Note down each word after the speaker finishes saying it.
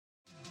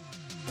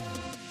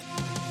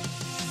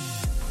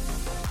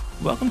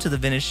Welcome to the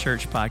Vintage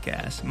Church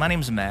podcast. My name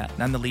is Matt,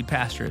 and I'm the lead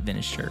pastor at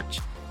Vintage Church.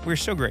 We're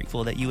so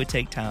grateful that you would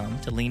take time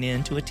to lean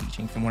into a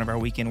teaching from one of our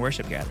weekend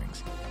worship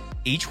gatherings.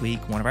 Each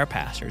week, one of our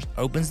pastors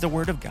opens the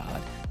Word of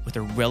God with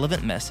a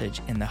relevant message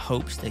in the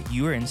hopes that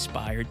you are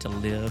inspired to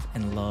live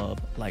and love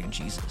like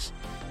Jesus.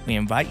 We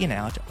invite you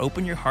now to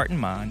open your heart and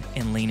mind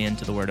and lean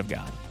into the Word of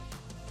God.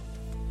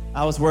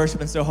 I was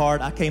worshiping so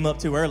hard, I came up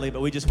too early,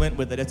 but we just went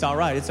with it. It's all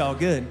right. It's all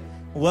good.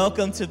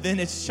 Welcome to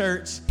Vintage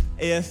Church.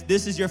 If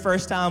this is your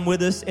first time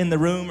with us in the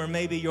room or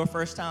maybe your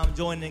first time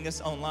joining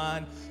us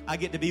online, I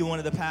get to be one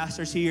of the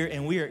pastors here,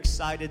 and we are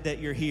excited that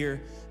you're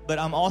here. But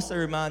I'm also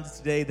reminded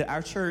today that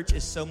our church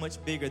is so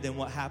much bigger than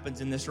what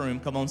happens in this room.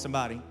 Come on,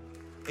 somebody.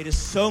 It is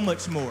so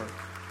much more.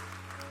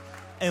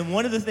 And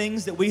one of the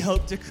things that we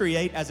hope to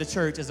create as a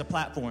church is a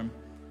platform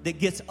that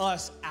gets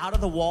us out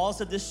of the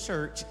walls of this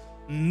church,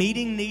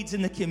 meeting needs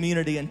in the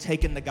community and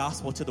taking the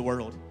gospel to the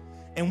world.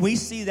 And we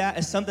see that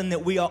as something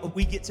that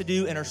we get to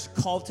do and are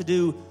called to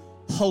do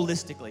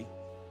holistically.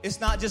 It's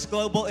not just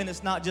global and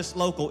it's not just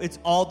local. It's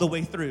all the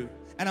way through.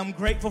 And I'm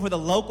grateful for the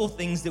local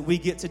things that we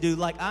get to do.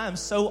 Like, I am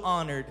so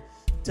honored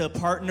to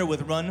partner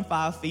with Run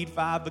 5, Feed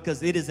 5,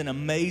 because it is an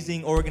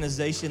amazing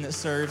organization that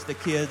serves the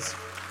kids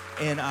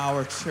in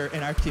our church,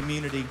 in our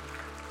community.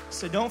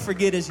 So don't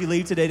forget as you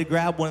leave today to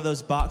grab one of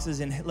those boxes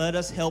and let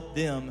us help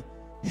them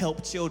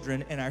help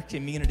children in our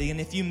community. And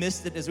if you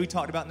missed it, as we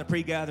talked about in the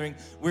pre-gathering,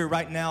 we're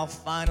right now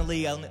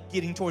finally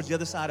getting towards the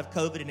other side of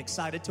COVID and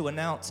excited to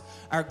announce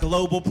our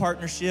global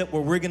partnership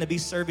where we're going to be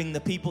serving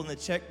the people in the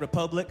Czech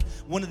Republic,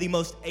 one of the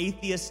most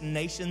atheist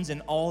nations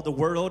in all the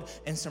world.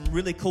 And some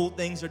really cool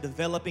things are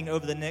developing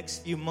over the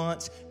next few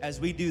months as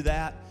we do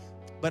that.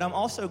 But I'm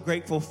also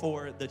grateful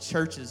for the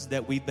churches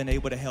that we've been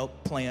able to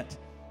help plant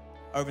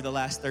over the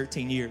last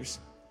 13 years.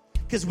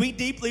 Because we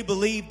deeply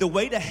believe the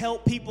way to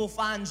help people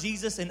find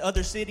Jesus in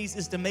other cities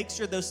is to make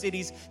sure those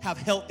cities have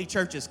healthy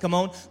churches. Come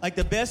on. Like,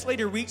 the best way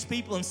to reach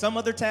people in some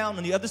other town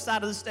on the other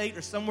side of the state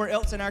or somewhere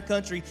else in our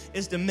country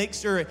is to make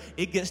sure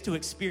it gets to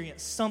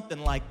experience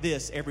something like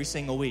this every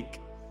single week.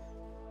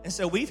 And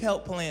so we've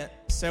helped plant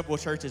several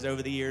churches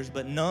over the years,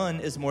 but none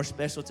is more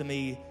special to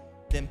me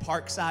than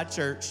Parkside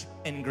Church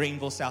in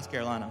Greenville, South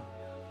Carolina.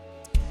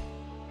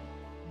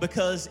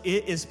 Because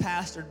it is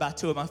pastored by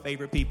two of my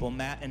favorite people,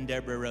 Matt and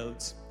Deborah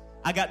Rhodes.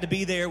 I got to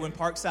be there when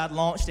Parkside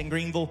launched in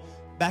Greenville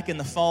back in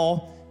the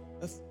fall.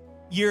 A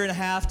year and a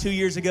half, 2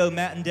 years ago,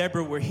 Matt and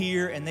Deborah were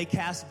here, and they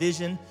cast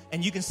vision.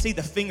 And you can see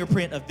the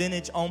fingerprint of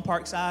Vintage on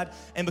Parkside.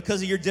 And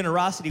because of your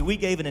generosity, we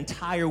gave an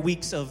entire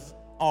week's of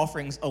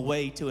offerings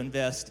away to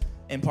invest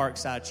in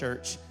Parkside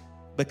Church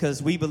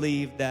because we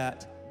believe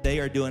that they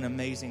are doing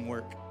amazing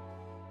work.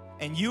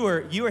 And you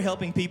are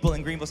helping people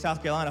in Greenville,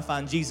 South Carolina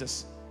find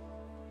Jesus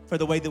for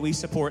the way that we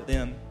support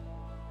them.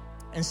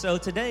 And so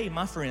today,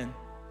 my friend,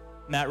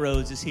 Matt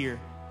Rhodes is here,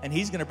 and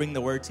he's going to bring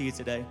the word to you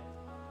today.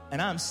 And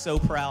I'm so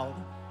proud.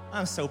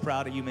 I'm so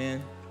proud of you,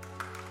 man.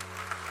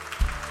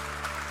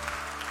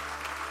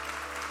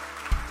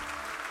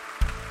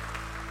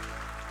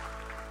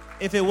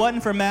 If it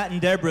wasn't for Matt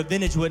and Deborah,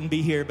 Vintage wouldn't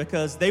be here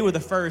because they were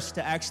the first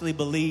to actually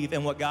believe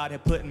in what God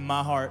had put in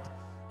my heart.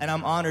 And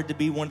I'm honored to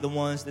be one of the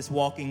ones that's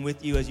walking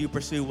with you as you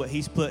pursue what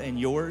he's put in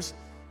yours.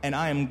 And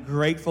I am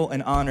grateful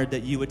and honored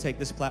that you would take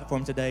this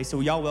platform today. So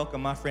y'all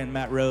welcome my friend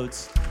Matt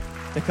Rhodes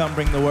to come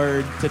bring the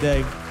word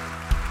today.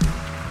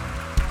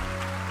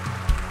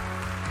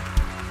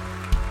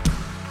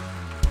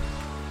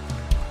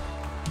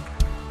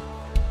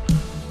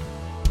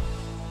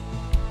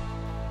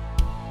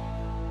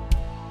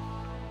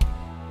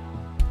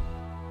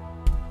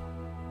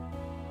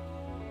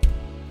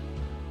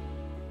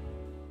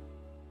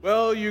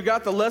 Well, you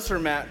got the lesser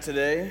Matt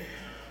today.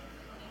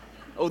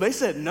 Oh, they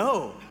said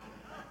no.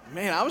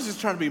 Man, I was just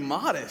trying to be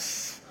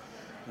modest.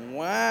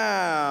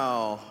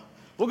 Wow.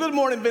 Well, good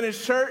morning,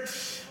 Vintage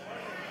Church.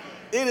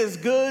 It is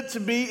good to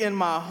be in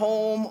my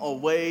home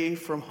away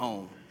from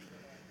home.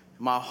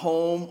 My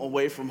home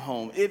away from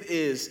home. It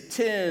is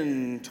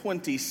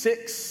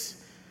 10:26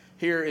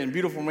 here in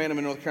beautiful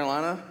Random, North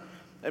Carolina.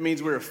 That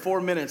means we're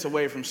 4 minutes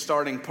away from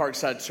starting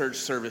Parkside Church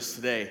service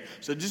today.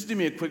 So just do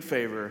me a quick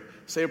favor.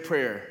 Say a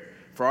prayer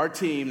for our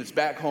team that's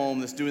back home,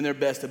 that's doing their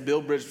best to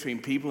build bridge between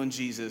people and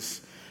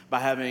Jesus by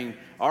having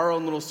our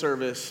own little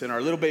service in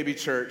our little baby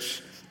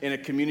church in a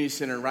community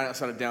center right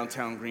outside of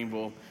downtown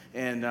Greenville.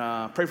 And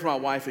pray for my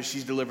wife as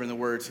she's delivering the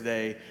word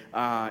today.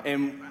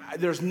 And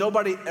there's no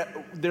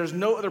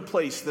other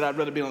place that I'd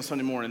rather be on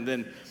Sunday morning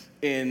than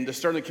in the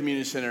Sterling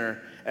Community Center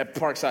at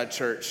Parkside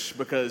Church,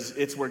 because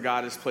it's where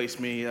God has placed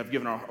me.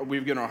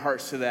 We've given our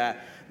hearts to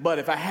that. But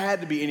if I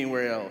had to be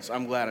anywhere else,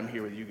 I'm glad I'm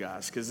here with you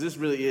guys, because this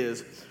really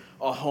is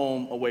a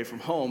home away from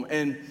home.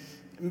 And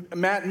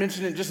Matt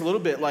mentioned it just a little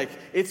bit, like,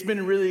 it's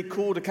been really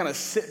cool to kind of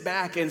sit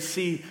back and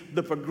see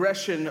the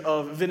progression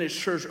of Vintage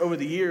Church over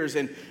the years.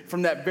 And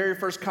from that very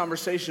first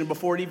conversation,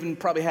 before it even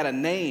probably had a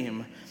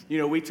name, you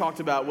know, we talked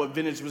about what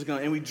Vintage was going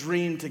to, and we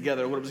dreamed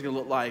together what it was going to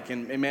look like.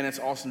 And man, it's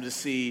awesome to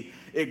see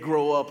it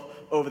grow up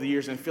over the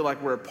years and feel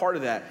like we're a part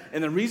of that.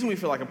 And the reason we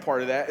feel like a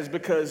part of that is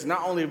because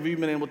not only have we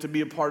been able to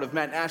be a part of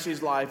Matt and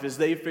Ashley's life as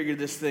they figured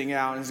this thing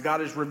out and as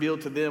God has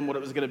revealed to them what it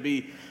was going to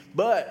be,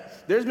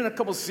 but there's been a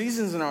couple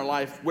seasons in our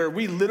life where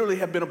we literally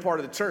have been a part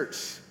of the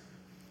church.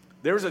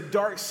 There was a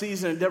dark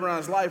season in Deborah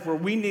and I's life where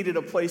we needed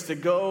a place to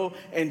go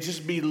and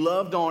just be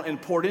loved on and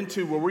poured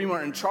into, where we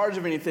weren't in charge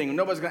of anything.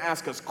 Nobody's going to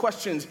ask us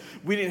questions.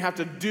 We didn't have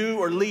to do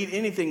or lead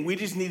anything. We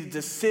just needed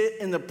to sit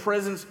in the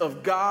presence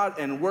of God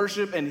and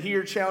worship and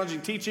hear challenging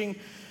teaching.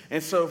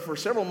 And so for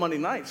several Monday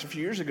nights a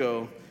few years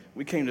ago,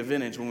 we came to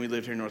Vintage when we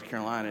lived here in North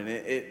Carolina, and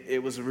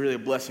it was really a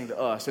blessing to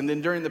us. And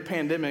then during the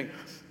pandemic,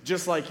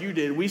 just like you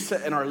did, we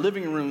sat in our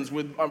living rooms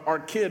with our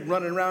kid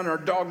running around, our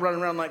dog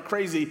running around like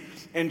crazy,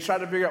 and tried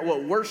to figure out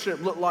what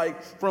worship looked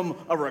like from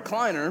a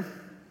recliner,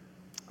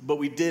 but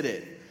we did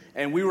it.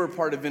 And we were a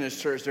part of Vintage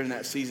Church during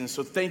that season.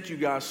 So thank you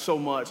guys so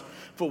much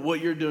for what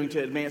you're doing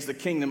to advance the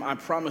kingdom. I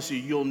promise you,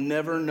 you'll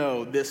never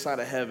know this side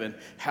of heaven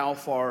how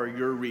far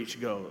your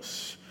reach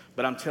goes.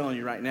 But I'm telling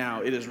you right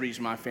now, it has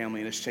reached my family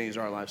and it's changed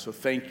our lives. So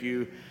thank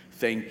you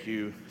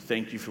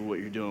for what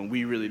you're doing.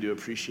 We really do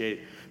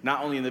appreciate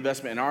not only an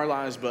investment in our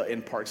lives, but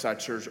in Parkside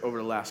Church over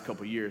the last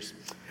couple of years.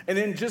 And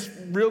then just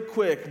real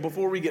quick,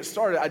 before we get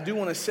started, I do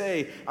want to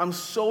say I'm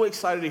so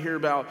excited to hear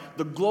about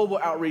the global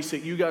outreach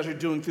that you guys are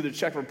doing through the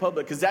Czech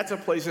Republic, because that's a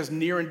place that's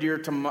near and dear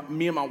to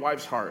me and my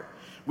wife's heart.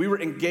 We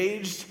were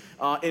engaged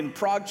in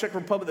Prague, Czech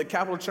Republic, the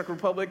capital of Czech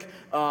Republic,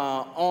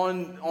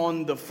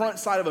 on the front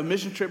side of a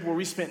mission trip where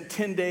we spent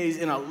 10 days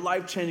in a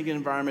life-changing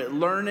environment,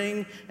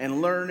 learning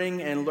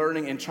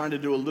and trying to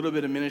do a little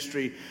bit of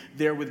ministry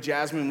there with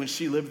Jasmine when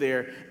she lived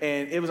there.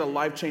 And it was a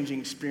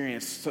life-changing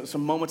experience,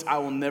 some moments I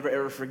will never,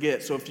 ever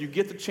forget. So if you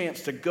get the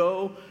chance to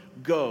go.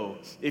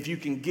 If you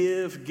can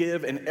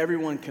give, and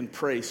everyone can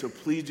pray. So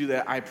please do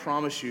that. I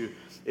promise you,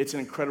 it's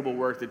an incredible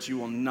work that you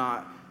will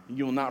not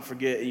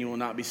forget, and you will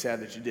not be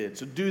sad that you did.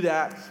 So do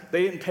that.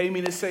 They didn't pay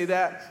me to say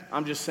that.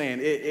 I'm just saying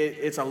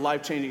it's a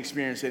life-changing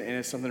experience, and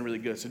it's something really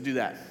good. So do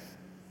that.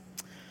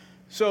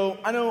 So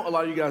I know a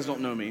lot of you guys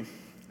don't know me,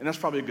 and that's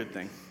probably a good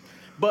thing.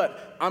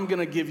 But I'm going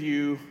to give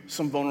you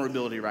some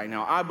vulnerability right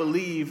now. I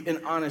believe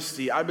in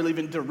honesty. I believe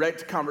in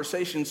direct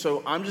conversation.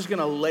 So I'm just going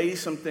to lay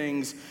some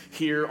things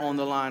here on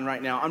the line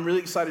right now. I'm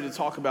really excited to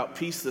talk about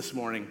peace this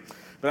morning,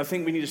 but I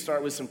think we need to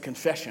start with some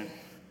confession.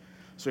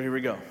 So here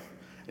we go.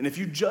 And if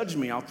you judge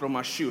me, I'll throw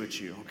my shoe at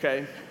you,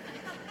 okay?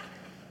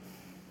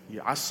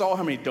 Yeah, I saw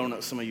how many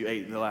donuts some of you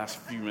ate in the last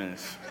few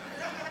minutes.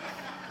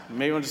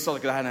 Maybe I'm just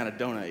because I hadn't had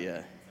a donut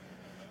yet.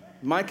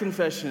 My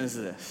confession is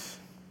this.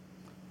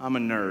 I'm a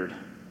nerd.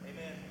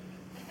 Amen.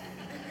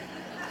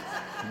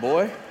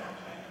 Boy.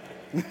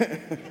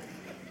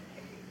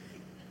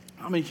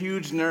 I'm a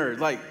huge nerd.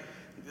 Like,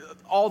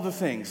 all the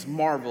things,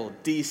 Marvel,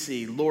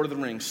 DC, Lord of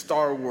the Rings,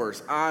 Star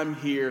Wars, I'm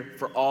here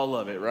for all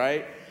of it,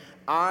 right?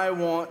 I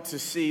want to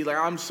see,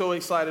 I'm so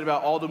excited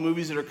about all the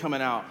movies that are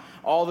coming out,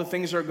 all the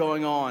things that are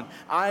going on.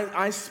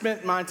 I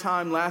spent my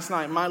time last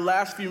night, my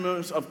last few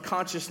moments of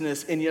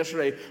consciousness in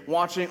yesterday,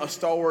 watching a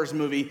Star Wars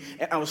movie,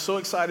 and I was so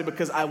excited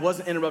because I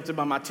wasn't interrupted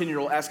by my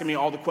 10-year-old asking me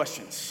all the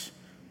questions,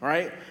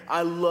 right?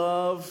 I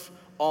love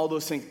all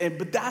those things,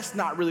 but that's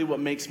not really what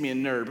makes me a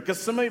nerd,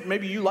 because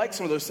maybe you like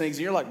some of those things,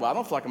 and you're like, well, I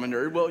don't feel like I'm a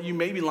nerd. Well, you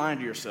may be lying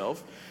to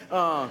yourself.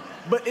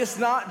 But it's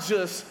not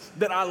just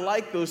that I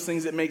like those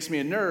things that makes me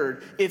a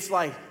nerd. It's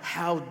like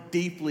how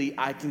deeply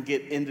I can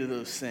get into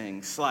those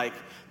things. Like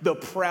the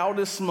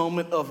proudest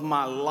moment of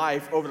my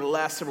life over the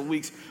last several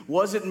weeks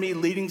wasn't me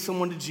leading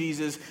someone to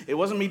Jesus. It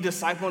wasn't me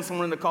discipling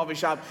someone in the coffee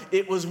shop.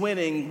 It was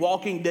winning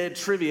Walking Dead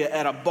trivia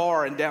at a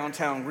bar in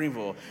downtown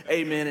Greenville.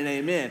 Amen and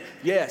amen.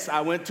 Yes,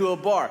 I went to a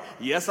bar.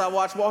 Yes, I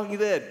watched Walking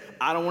Dead.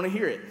 I don't want to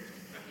hear it.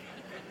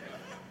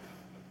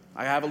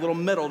 I have a little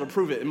medal to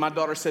prove it. And my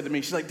daughter said to me,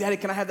 she's like, Daddy,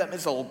 can I have that?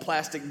 It's an old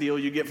plastic deal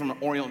you get from an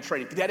Orient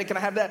Trading. Daddy, can I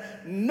have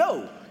that?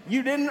 No,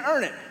 you didn't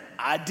earn it.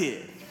 I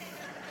did.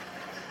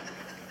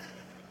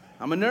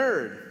 I'm a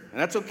nerd, and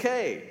that's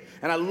okay.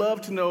 And I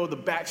love to know the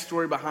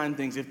backstory behind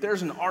things. If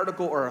there's an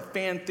article or a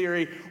fan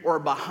theory or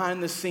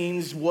behind the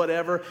scenes,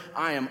 whatever,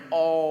 I am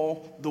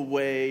all the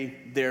way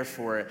there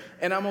for it.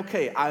 And I'm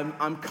okay.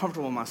 I'm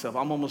comfortable with myself.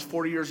 I'm almost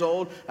 40 years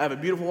old. I have a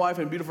beautiful wife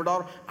and a beautiful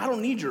daughter. I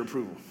don't need your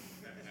approval.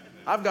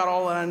 I've got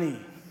all that I need.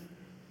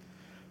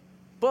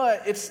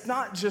 But it's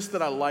not just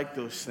that I like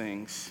those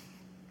things.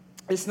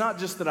 It's not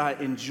just that I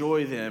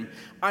enjoy them.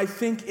 I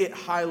think it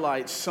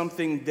highlights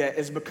something that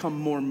has become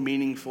more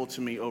meaningful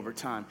to me over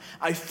time.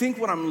 I think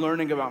what I'm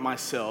learning about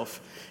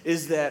myself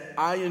is that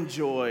I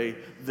enjoy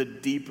the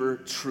deeper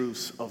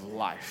truths of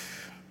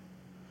life.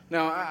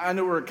 Now, I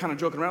know we're kind of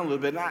joking around a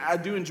little bit, and I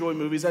do enjoy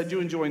movies. I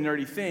do enjoy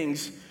nerdy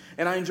things,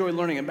 and I enjoy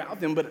learning about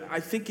them, but I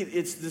think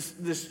it's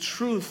this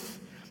truth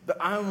that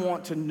I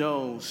want to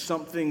know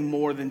something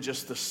more than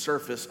just the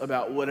surface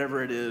about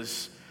whatever it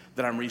is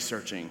that I'm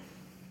researching,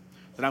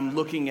 that I'm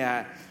looking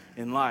at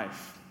in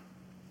life.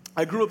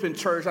 I grew up in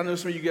church. I know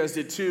some of you guys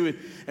did too,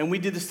 and we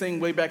did this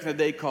thing way back in the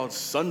day called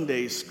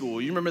Sunday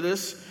school. You remember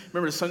this?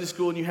 Remember the Sunday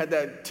school, and you had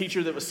that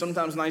teacher that was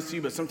sometimes nice to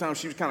you, but sometimes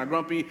she was kind of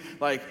grumpy,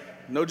 like,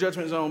 no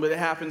judgment zone, but it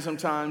happens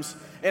sometimes.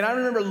 And I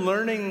remember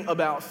learning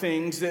about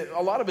things that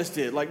a lot of us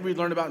did. Like we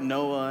learned about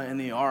Noah and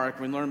the ark.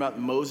 We learned about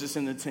Moses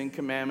and the Ten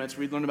Commandments.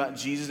 We learned about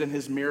Jesus and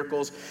his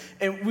miracles.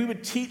 And we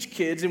would teach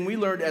kids, and we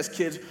learned as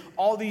kids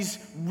all these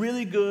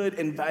really good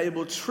and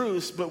valuable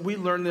truths, but we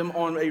learned them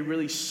on a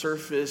really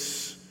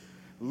surface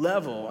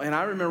level. And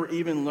I remember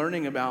even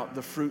learning about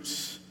the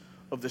fruits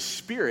of the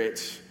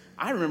Spirit.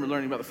 I remember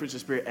learning about the fruits of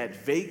the Spirit at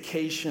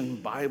Vacation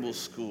Bible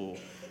School.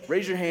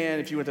 Raise your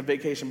hand if you went to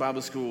Vacation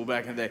Bible School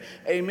back in the day.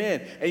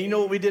 Amen. And you know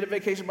what we did at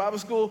Vacation Bible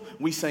School?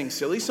 We sang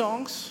silly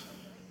songs,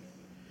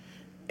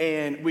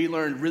 and we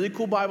learned really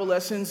cool Bible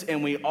lessons,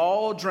 and we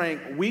all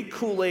drank weak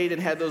Kool-Aid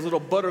and had those little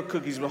butter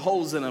cookies with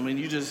holes in them, and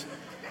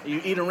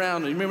you eat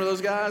around them. You remember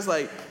those guys?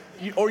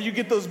 Or you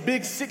get those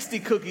big 60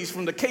 cookies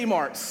from the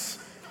Kmarts,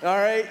 all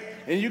right?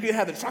 And you could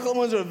have the chocolate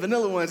ones or the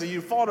vanilla ones, and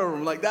you fought over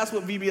them. Like, that's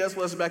what VBS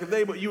was back in the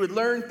day, but you would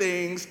learn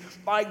things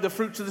like the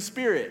fruits of the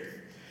Spirit.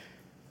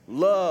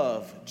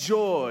 Love,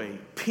 joy,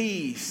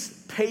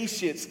 peace,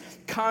 patience,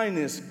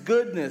 kindness,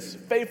 goodness,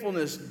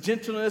 faithfulness,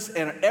 gentleness,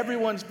 and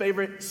everyone's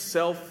favorite,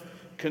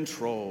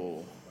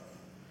 self-control.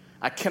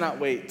 I cannot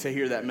wait to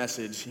hear that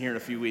message here in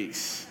a few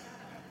weeks.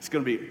 It's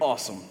going to be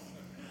awesome.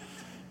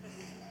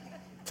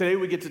 Today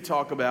we get to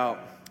talk about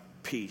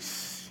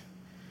peace.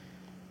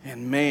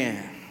 And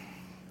man,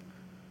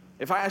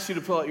 if I asked you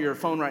to pull out your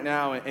phone right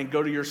now and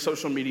go to your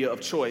social media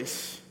of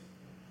choice,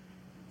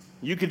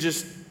 you could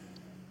just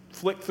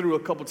flick through a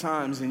couple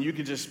times and you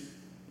could just,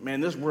 man,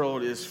 this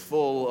world is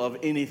full of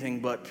anything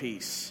but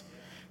peace.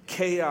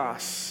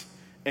 Chaos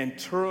and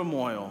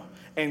turmoil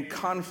and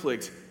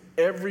conflict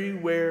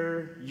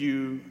everywhere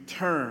you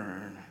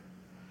turn.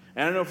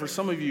 And I know for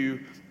some of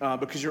you,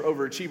 because you're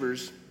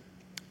overachievers,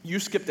 you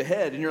skipped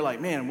ahead and you're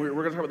like, man, we're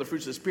going to talk about the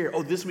fruits of the Spirit.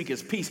 Oh, this week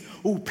is peace.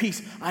 Oh,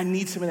 peace. I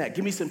need some of that.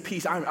 Give me some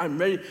peace. I'm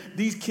ready.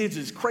 These kids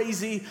is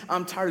crazy.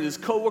 I'm tired of this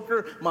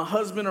coworker. My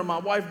husband or my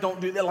wife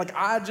don't do that. Like,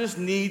 I just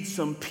need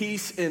some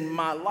peace in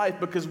my life,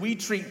 because we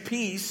treat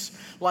peace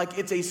like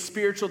it's a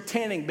spiritual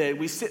tanning bed.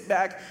 We sit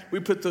back, we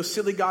put those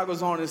silly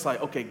goggles on, and it's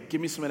like, okay, give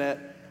me some of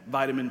that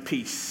vitamin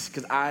peace,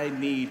 because I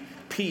need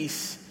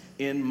peace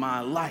in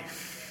my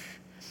life.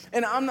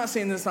 And I'm not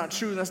saying that's not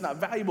true and that's not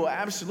valuable. It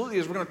absolutely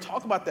is. We're going to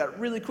talk about that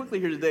really quickly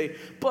here today.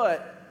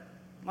 But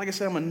like I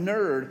said, I'm a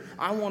nerd.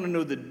 I want to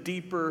know the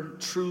deeper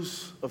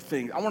truths of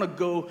things. I want to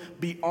go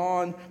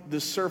beyond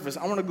the surface.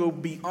 I want to go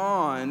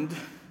beyond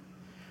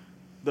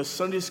the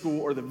Sunday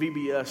school or the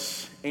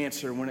VBS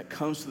answer when it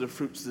comes to the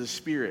fruits of the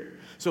Spirit.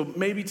 So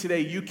maybe today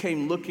you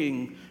came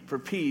looking for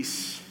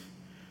peace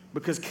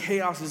because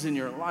chaos is in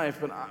your life,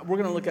 but we're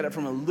going to look at it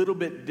from a little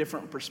bit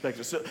different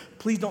perspective. So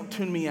please don't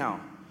tune me out,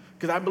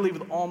 because I believe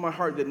with all my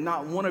heart that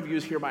not one of you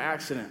is here by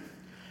accident.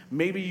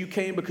 Maybe you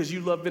came because you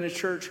love Vintage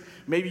Church.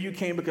 Maybe you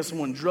came because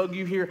someone drug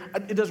you here.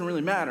 It doesn't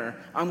really matter.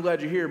 I'm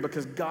glad you're here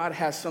because God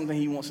has something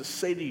he wants to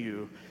say to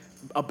you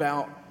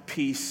about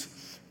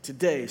peace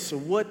today. So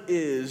what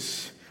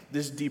is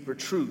this deeper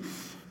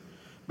truth?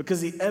 Because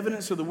the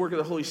evidence of the work of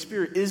the Holy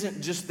Spirit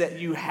isn't just that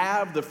you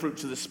have the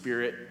fruits of the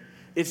Spirit.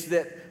 It's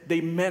that they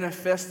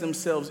manifest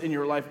themselves in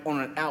your life on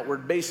an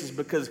outward basis,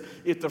 because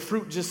if the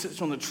fruit just sits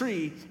on the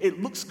tree,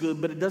 it looks good,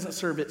 but it doesn't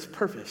serve its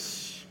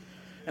purpose.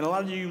 And a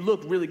lot of you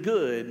look really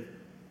good,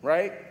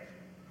 right?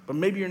 But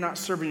maybe you're not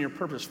serving your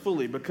purpose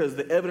fully, because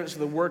the evidence of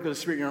the work of the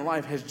Spirit in your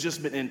life has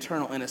just been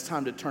internal, and it's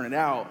time to turn it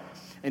out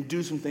and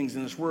do some things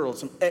in this world,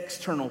 some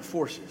external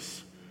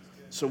forces.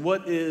 So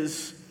what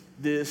is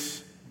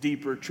this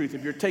deeper truth?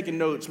 If you're taking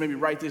notes, maybe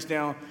write this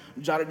down,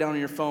 jot it down on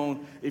your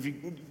phone. If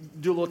you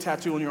do a little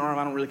tattoo on your arm,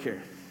 I don't really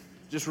care.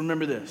 Just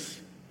remember this.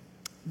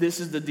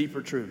 This is the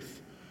deeper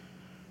truth.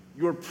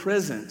 Your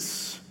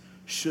presence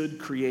should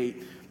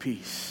create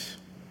peace.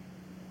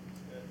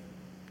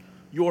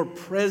 Your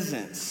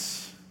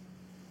presence,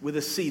 with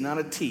a C, not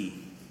a T,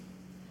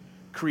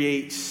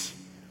 creates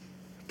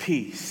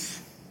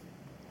peace.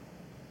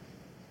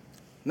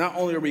 Not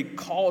only are we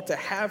called to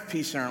have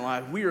peace in our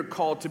life, we are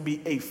called to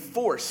be a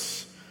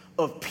force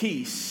of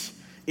peace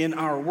in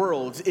our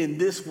worlds, in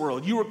this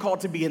world. You are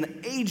called to be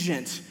an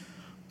agent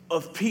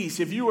of peace.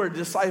 If you are a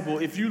disciple,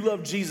 if you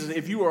love Jesus,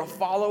 if you are a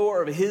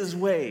follower of his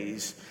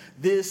ways,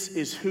 this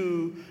is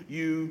who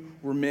you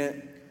were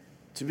meant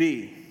to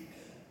be.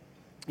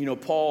 You know,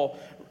 Paul,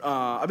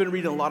 I've been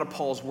reading a lot of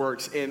Paul's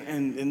works,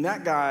 and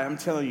that guy, I'm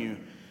telling you,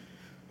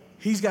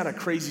 he's got a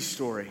crazy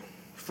story.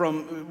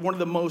 From one of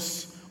the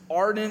most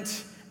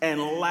ardent and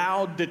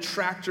loud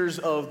detractors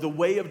of the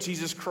way of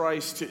Jesus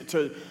Christ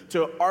to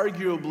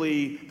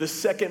arguably the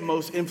second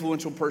most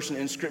influential person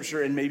in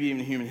Scripture and maybe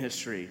even human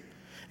history.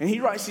 And he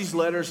writes these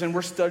letters, and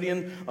we're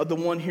studying the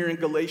one here in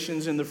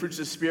Galatians and the fruits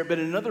of the Spirit, but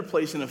in another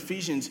place in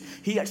Ephesians,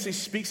 he actually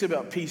speaks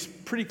about peace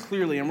pretty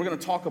clearly, and we're going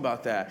to talk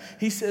about that.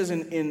 He says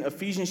in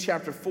Ephesians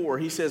chapter 4,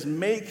 he says,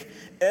 make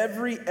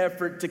every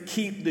effort to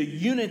keep the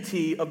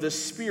unity of the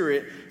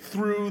Spirit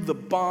through the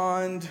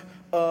bond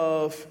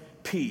of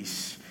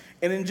peace.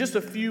 And in just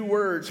a few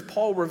words,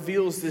 Paul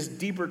reveals this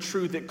deeper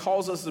truth that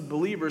calls us as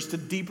believers to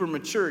deeper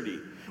maturity.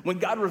 When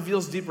God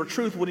reveals deeper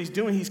truth, what he's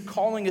doing, he's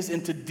calling us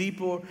into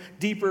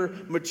deeper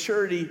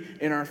maturity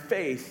in our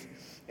faith.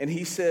 And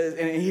he says,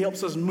 and he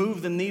helps us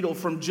move the needle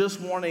from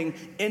just wanting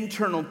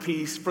internal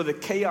peace, for the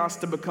chaos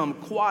to become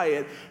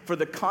quiet, for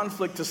the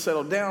conflict to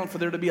settle down, for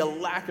there to be a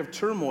lack of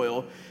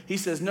turmoil. He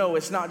says, no,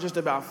 it's not just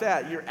about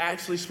that. You're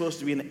actually supposed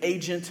to be an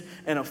agent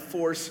and a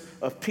force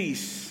of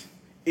peace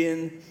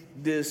in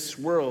this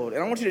world.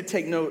 And I want you to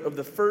take note of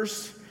the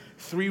first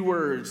 3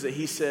 words that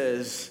he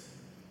says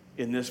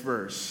in this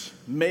verse.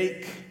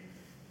 Make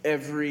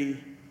every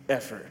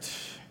effort.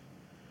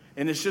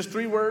 And it's just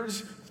 3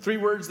 words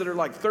that are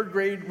like 3rd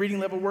grade reading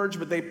level words,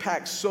 but they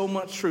pack so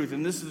much truth.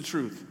 And this is the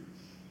truth,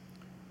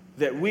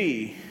 that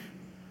we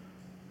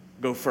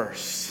go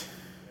first.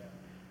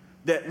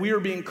 That we are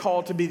being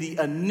called to be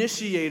the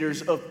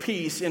initiators of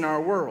peace in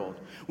our world.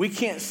 We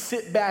can't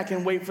sit back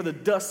and wait for the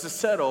dust to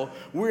settle.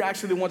 We're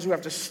actually the ones who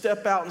have to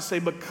step out and say,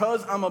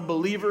 because I'm a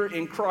believer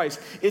in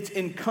Christ, it's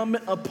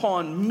incumbent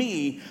upon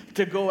me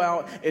to go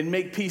out and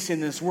make peace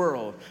in this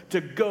world, to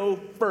go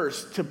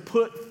first, to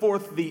put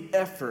forth the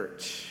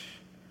effort.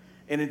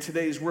 And in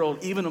today's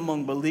world, even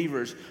among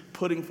believers,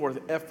 putting forth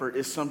effort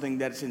is something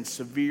that's in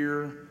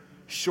severe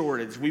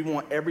shortage. We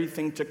want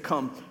everything to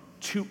come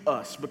to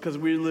us because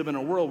we live in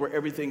a world where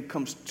everything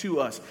comes to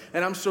us.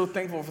 And I'm so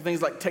thankful for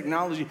things like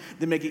technology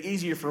that make it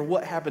easier for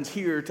what happens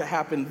here to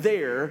happen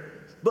there,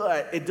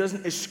 but it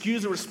doesn't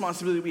excuse the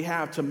responsibility we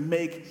have to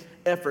make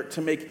effort,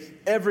 to make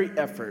every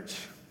effort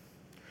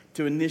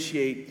to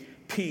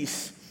initiate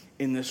peace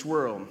in this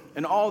world.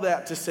 And all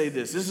that to say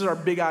this is our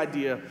big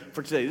idea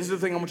for today. This is the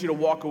thing I want you to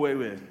walk away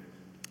with.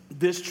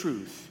 This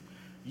truth: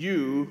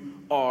 you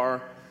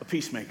are a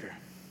peacemaker.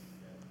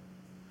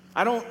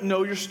 I don't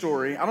know your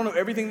story. I don't know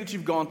everything that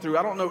you've gone through.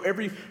 I don't know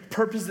every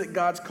purpose that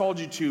God's called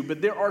you to,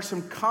 but there are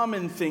some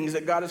common things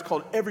that God has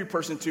called every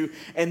person to,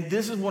 and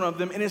this is one of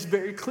them, and it's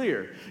very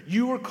clear.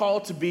 You are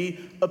called to be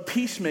a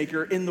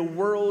peacemaker in the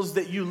worlds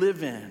that you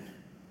live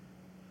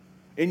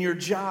in your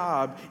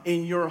job,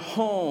 in your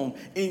home,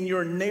 in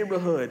your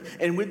neighborhood,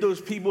 and with those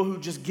people who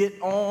just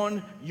get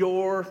on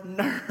your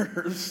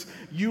nerves.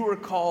 You are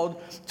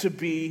called to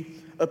be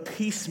a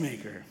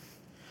peacemaker.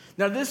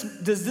 Now, does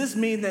this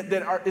mean that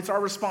it's our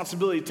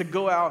responsibility to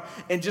go out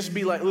and just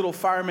be like little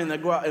firemen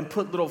that go out and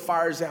put little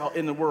fires out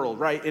in the world,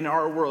 right? In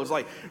our world. It's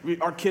like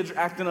our kids are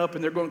acting up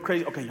and they're going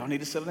crazy. Okay, y'all need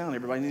to settle down.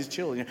 Everybody needs to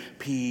chill. You know,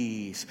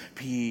 peace,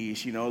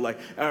 like,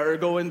 or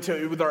go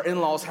into with our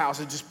in-laws' house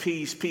and just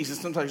peace. And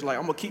sometimes you're like,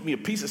 I'm going to keep me a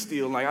piece of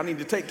steel. Like, I need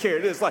to take care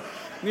of this. Like,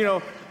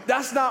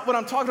 that's not what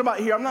I'm talking about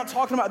here. I'm not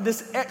talking about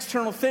this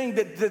external thing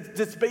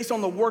that's based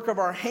on the work of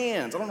our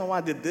hands. I don't know why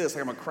I did this.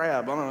 Like I'm a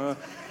crab. I don't know.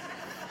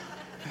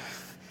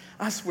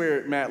 I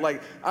swear, Matt, there's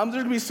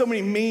going to be so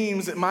many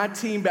memes that my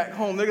team back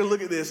home, they're going to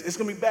look at this. It's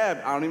going to be bad.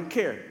 I don't even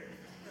care.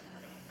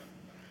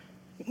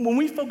 When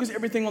we focus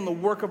everything on the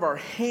work of our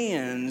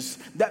hands,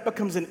 that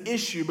becomes an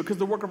issue because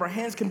the work of our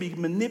hands can be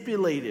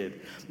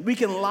manipulated. We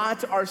can lie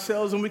to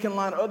ourselves and we can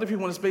lie to other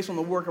people when it's based on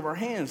the work of our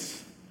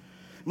hands.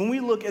 When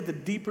we look at the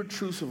deeper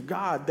truths of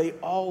God, they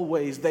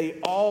always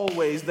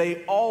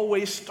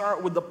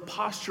start with the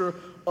posture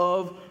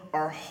of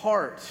our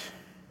heart.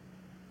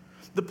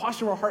 The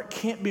posture of our heart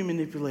can't be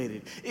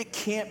manipulated. It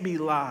can't be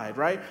lied,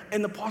 right?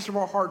 And the posture of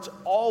our hearts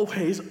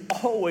always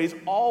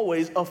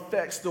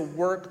affects the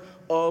work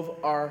of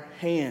our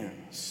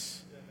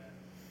hands.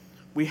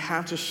 We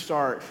have to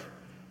start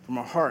from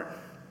our heart.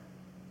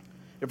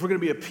 If we're going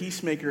to be a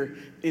peacemaker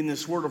in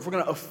this world, if we're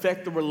going to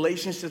affect the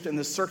relationships and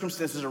the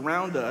circumstances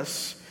around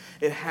us,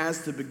 it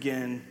has to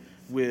begin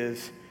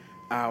with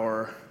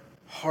our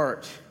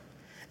heart.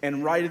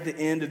 And right at the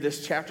end of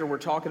this chapter we're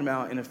talking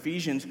about in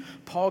Ephesians,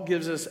 Paul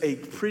gives us a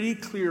pretty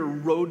clear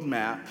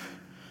roadmap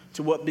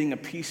to what being a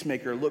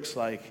peacemaker looks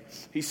like.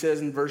 He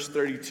says in verse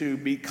 32,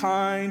 be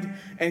kind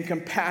and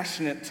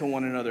compassionate to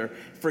one another,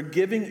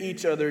 forgiving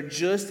each other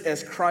just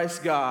as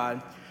Christ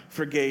God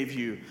forgave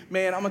you.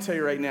 Man, I'm going to tell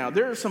you right now,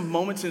 there are some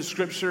moments in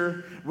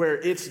Scripture where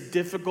it's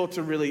difficult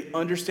to really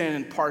understand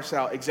and parse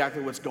out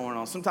exactly what's going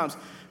on. Sometimes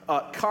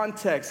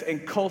context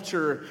and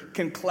culture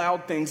can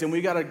cloud things, and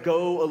we got to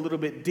go a little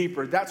bit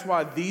deeper. That's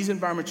why these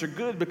environments are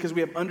good, because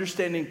we have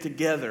understanding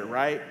together,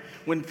 right?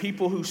 When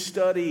people who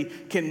study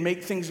can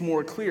make things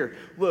more clear.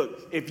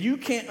 Look, if you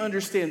can't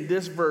understand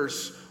this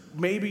verse,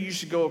 maybe you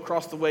should go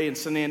across the way and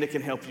Sananda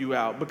can help you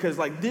out, because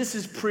this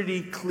is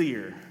pretty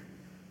clear.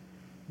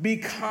 Be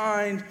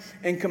kind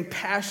and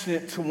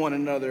compassionate to one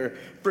another,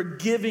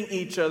 forgiving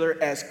each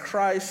other as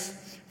Christ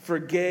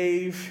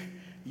forgave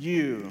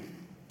you.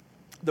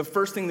 The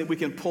first thing that we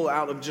can pull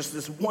out of just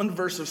this one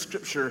verse of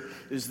Scripture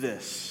is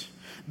this.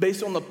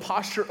 Based on the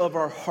posture of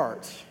our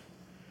heart,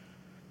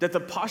 that the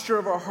posture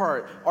of our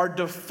heart, our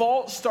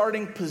default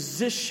starting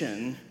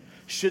position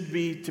should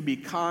be to be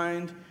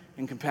kind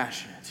and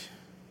compassionate.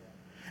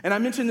 And I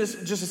mentioned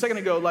this just a second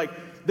ago,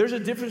 there's a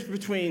difference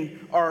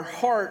between our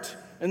heart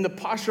and the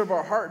posture of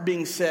our heart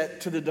being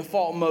set to the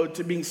default mode,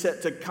 to being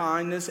set to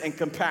kindness and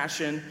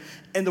compassion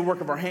and the work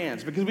of our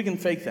hands, because we can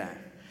fake that.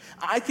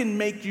 I can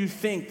make you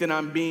think that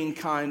I'm being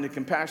kind and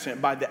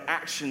compassionate by the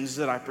actions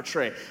that I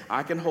portray.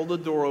 I can hold the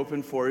door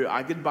open for you.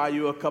 I could buy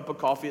you a cup of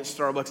coffee at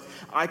Starbucks.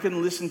 I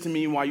can listen to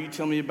me while you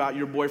tell me about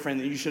your boyfriend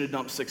that you should have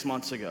dumped 6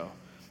 months ago.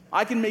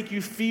 I can make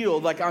you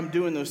feel like I'm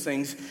doing those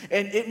things,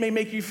 and it may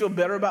make you feel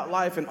better about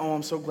life, and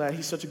I'm so glad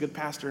he's such a good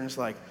pastor, and it's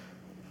like,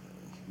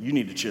 you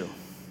need to chill.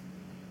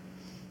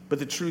 But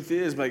the truth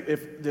is, like,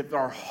 if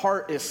our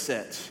heart is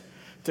set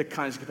to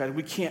kindness and compassion,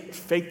 we can't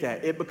fake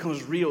that. It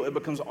becomes real, it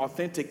becomes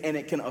authentic, and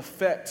it can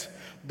affect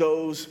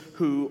those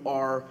who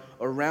are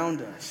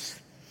around us.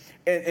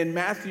 And in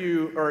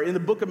Matthew, or in the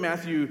book of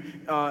Matthew,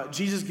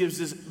 Jesus gives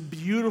this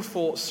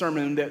beautiful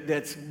sermon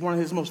that's one of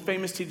his most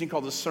famous teaching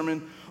called the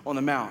Sermon on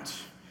the Mount.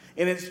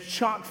 And it's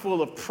chock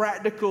full of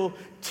practical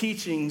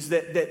teachings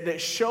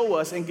that show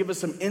us and give us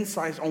some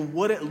insights on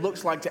what it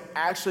looks like to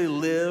actually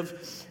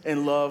live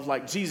and love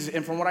like Jesus.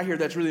 And from what I hear,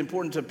 that's really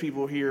important to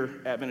people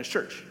here at Adventist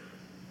Church.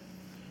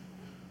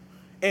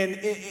 And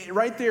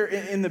right there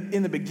in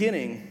the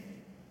beginning,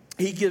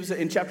 he gives,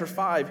 in chapter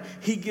 5,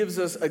 he gives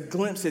us a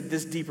glimpse at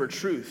this deeper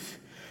truth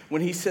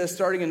when he says,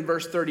 starting in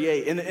verse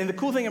 38, and the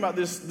cool thing about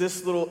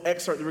this little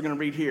excerpt that we're going to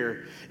read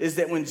here is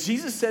that when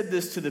Jesus said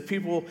this to the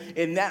people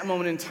in that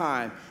moment in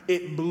time,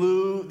 it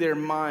blew their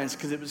minds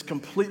because it was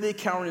completely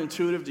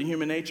counterintuitive to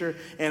human nature,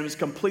 and it was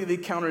completely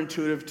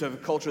counterintuitive to the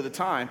culture of the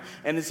time,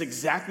 and it's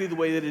exactly the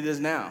way that it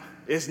is now.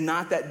 It's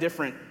not that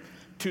different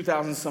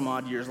 2,000 some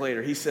odd years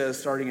later. He says,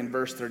 starting in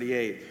verse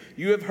 38,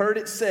 "You have heard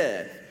it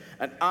said,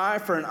 an eye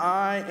for an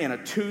eye and a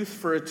tooth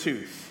for a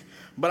tooth.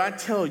 But I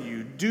tell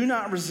you, do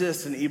not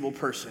resist an evil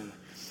person.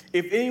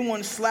 If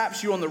anyone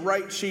slaps you on the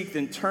right cheek,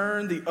 then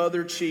turn the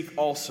other cheek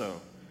also.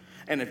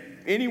 And if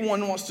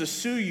anyone wants to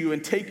sue you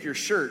and take your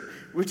shirt,"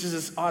 which is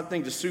this odd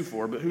thing to sue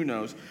for, but who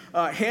knows,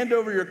 "hand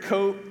over your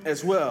coat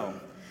as well.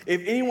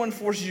 If anyone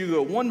forces you to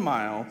go 1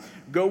 mile,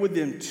 go with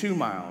them 2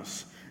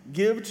 miles.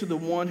 Give to the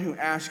one who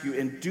asks you,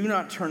 and do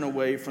not turn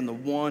away from the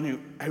one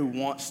who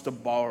wants to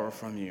borrow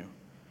from you."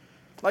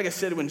 Like I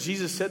said, when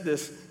Jesus said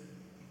this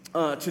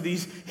to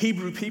these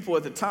Hebrew people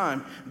at the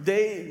time,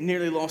 they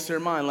nearly lost their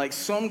mind. Like,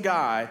 some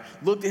guy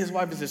looked at his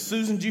wife and said,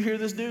 "Susan, do you hear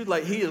this dude?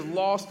 Like, he is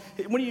lost.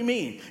 What do you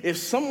mean? If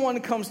someone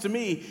comes to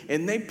me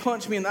and they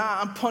punch me in the eye,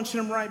 I'm punching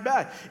them right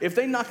back. If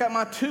they knock out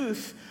my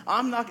tooth,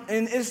 I'm not."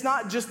 And it's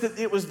not just that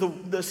it was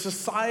the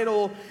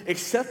societal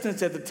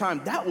acceptance at the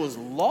time. That was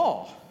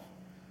law.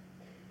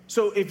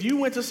 So if you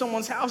went to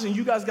someone's house and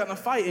you guys got in a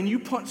fight and you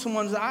punched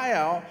someone's eye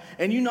out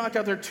and you knocked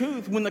out their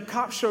tooth, when the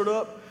cops showed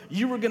up,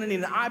 you were going to need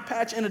an eye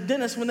patch and a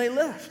dentist when they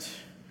left.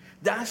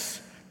 That's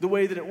the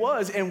way that it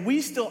was. And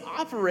we still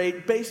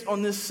operate based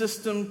on this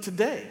system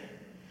today.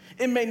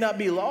 It may not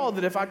be law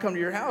that if I come to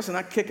your house and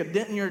I kick a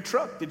dent in your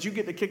truck, that you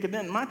get to kick a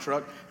dent in my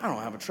truck. I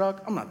don't have a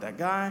truck. I'm not that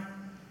guy.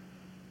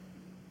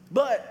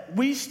 But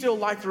we still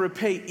like to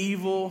repay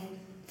evil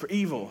for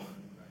evil.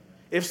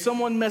 If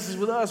someone messes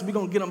with us, we're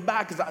going to get them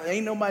back because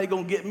ain't nobody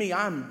going to get me.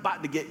 I'm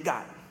about to get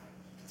got.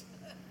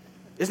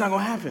 It's not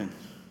going to happen.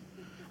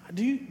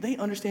 They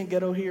understand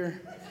ghetto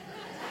here?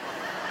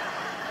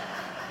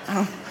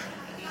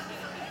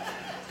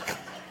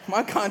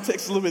 My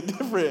context is a little bit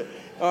different.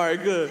 All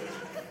right, good.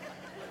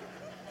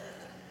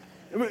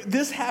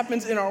 This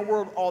happens in our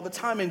world all the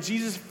time, and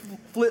Jesus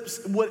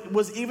flips what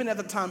was even at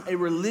the time a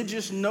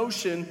religious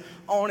notion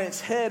on its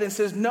head and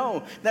says,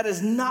 no, that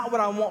is not what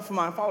I want for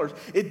my followers.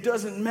 It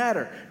doesn't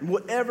matter.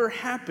 Whatever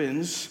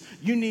happens,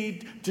 you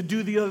need to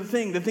do the other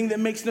thing, the thing that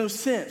makes no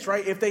sense,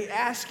 right? If they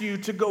ask you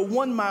to go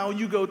 1 mile,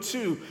 you go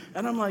 2.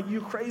 And I'm like,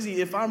 you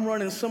crazy. If I'm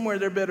running somewhere,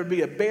 there better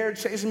be a bear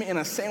chasing me and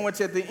a sandwich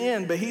at the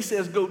end. But he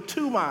says go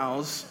 2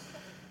 miles.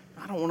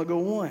 I don't want to go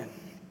 1.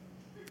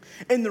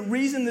 And the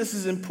reason this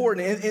is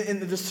important,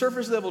 and the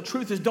surface level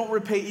truth is don't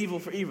repay evil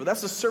for evil. That's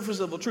the surface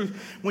level truth.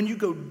 When you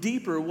go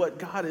deeper, what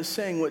God is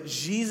saying, what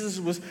Jesus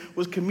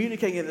was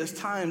communicating at this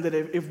time, that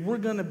if we're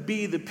going to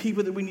be the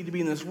people that we need to be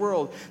in this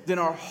world, then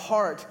our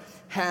heart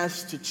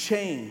has to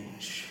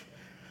change.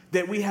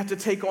 That we have to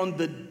take on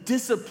the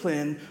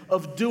discipline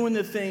of doing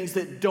the things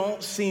that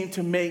don't seem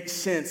to make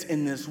sense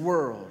in this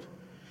world.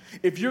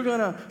 If you're going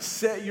to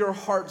set your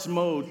heart's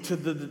mode to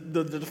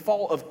the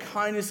default of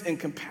kindness and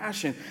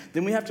compassion,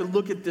 then we have to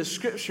look at this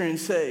scripture and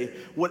say,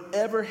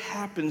 whatever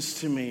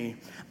happens to me,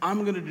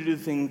 I'm going to do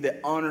the thing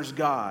that honors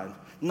God,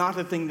 not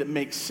the thing that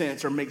makes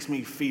sense or makes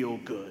me feel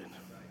good.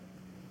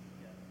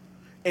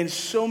 And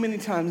so many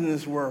times in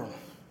this world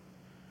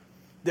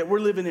that we're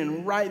living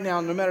in right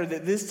now, no matter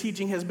that this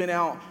teaching has been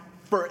out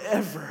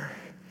forever,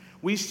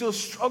 we still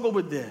struggle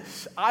with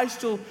this. I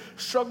still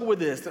struggle with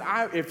this.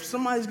 That if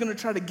somebody's going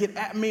to try to get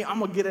at me, I'm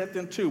going to get at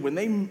them too. When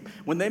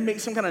they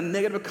make some kind of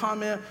negative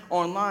comment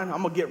online,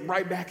 I'm going to get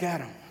right back at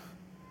them.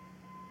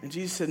 And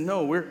Jesus said,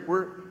 no,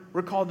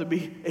 we're called to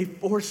be a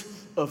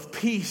force of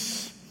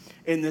peace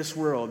in this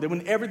world. That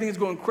when everything is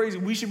going crazy,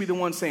 we should be the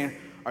ones saying,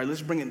 all right,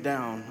 let's bring it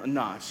down a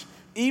notch.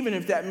 Even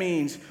if that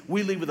means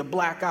we leave with a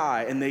black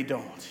eye and they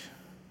don't.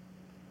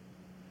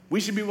 We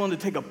should be willing to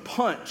take a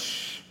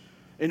punch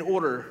in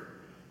order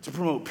to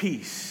promote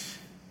peace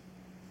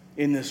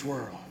in this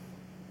world.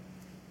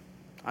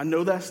 I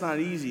know that's not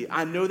easy.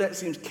 I know that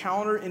seems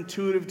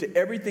counterintuitive to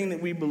everything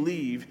that we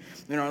believe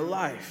in our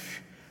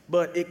life,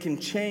 but it can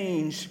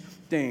change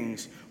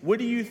things. What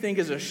do you think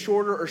is a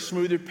shorter or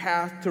smoother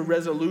path to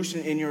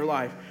resolution in your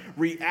life?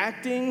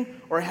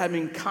 Reacting or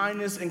having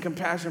kindness and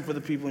compassion for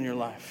the people in your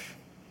life?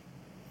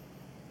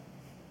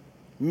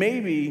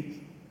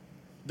 Maybe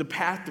the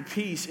path to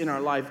peace in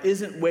our life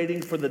isn't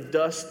waiting for the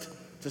dust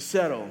to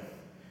settle.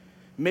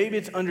 Maybe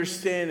it's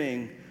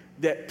understanding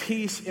that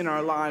peace in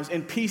our lives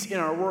and peace in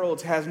our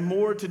worlds has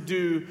more to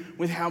do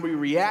with how we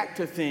react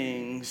to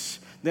things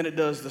than it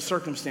does the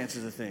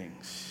circumstances of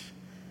things.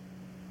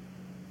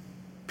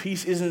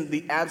 Peace isn't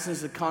the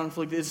absence of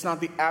conflict. It's not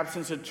the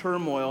absence of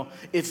turmoil.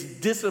 It's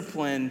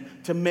discipline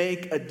to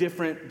make a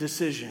different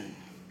decision.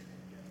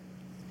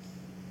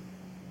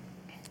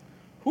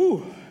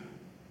 Whew.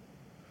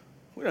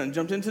 We done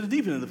jumped into the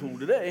deep end of the pool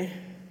today.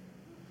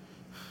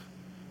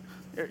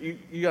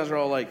 You guys are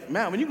all like,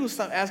 man, when you going to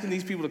stop asking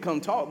these people to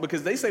come talk?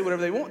 Because they say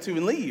whatever they want to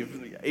and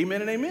leave.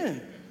 Amen and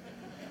amen.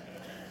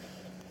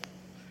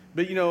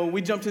 But,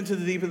 we jumped into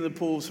the deep end of the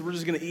pool, so we're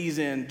just going to ease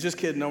in. Just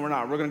kidding. No, we're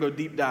not. We're going to go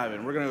deep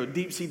diving. We're going to go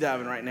deep sea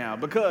diving right now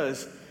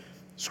because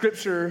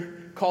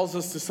Scripture calls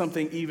us to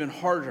something even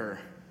harder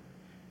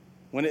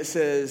when it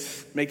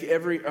says,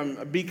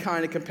 be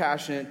kind and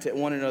compassionate to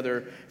one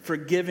another,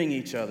 forgiving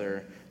each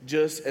other,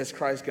 just as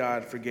Christ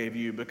God forgave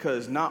you.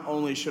 Because not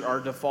only should our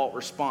default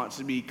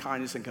response be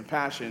kindness and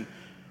compassion,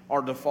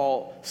 our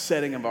default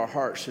setting of our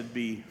heart should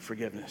be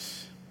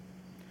forgiveness.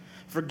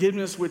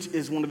 Forgiveness, which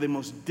is one of the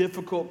most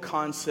difficult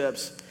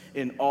concepts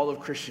in all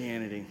of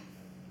Christianity.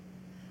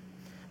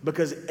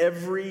 Because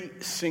every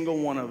single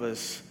one of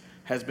us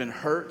has been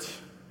hurt.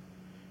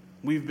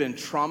 We've been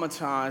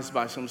traumatized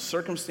by some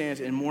circumstance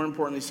and, more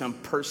importantly, some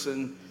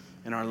person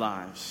in our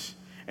lives.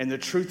 And the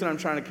truth that I'm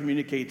trying to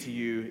communicate to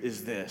you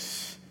is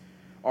this.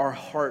 Our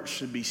heart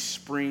should be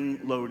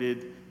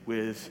spring-loaded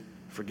with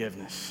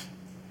forgiveness.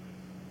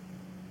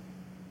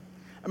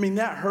 I mean,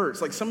 that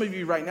hurts. Like some of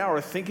you right now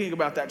are thinking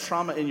about that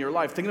trauma in your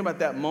life, thinking about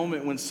that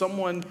moment when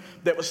someone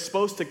that was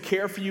supposed to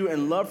care for you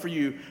and love for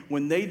you,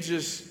 when they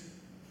just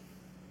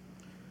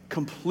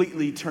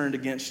completely turned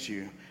against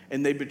you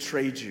and they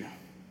betrayed you.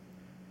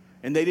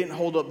 And they didn't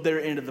hold up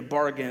their end of the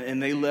bargain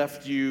and they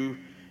left you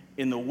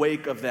in the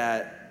wake of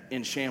that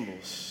in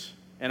shambles.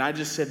 And I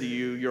just said to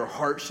you, your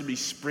heart should be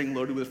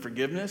spring-loaded with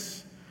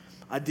forgiveness.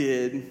 I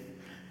did.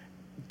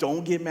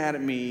 Don't get mad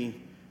at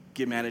me.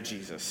 Get mad at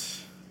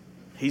Jesus.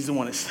 He's the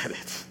one that said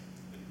it.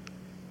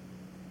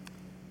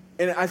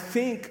 And I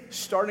think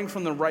starting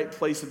from the right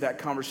place of that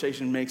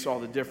conversation makes all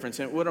the difference.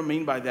 And what I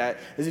mean by that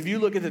is if you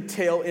look at the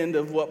tail end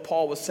of what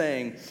Paul was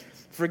saying,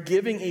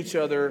 forgiving each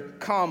other,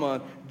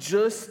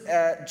 just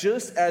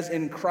as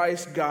in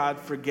Christ God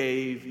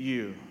forgave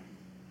you.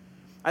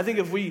 I think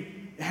if we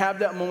have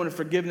that moment of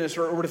forgiveness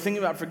or we're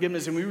thinking about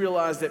forgiveness and we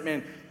realize that,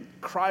 man,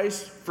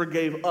 Christ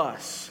forgave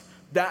us,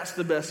 that's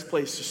the best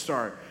place to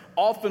start.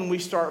 Often we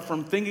start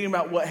from thinking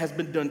about what has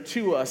been done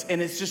to us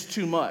and it's just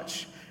too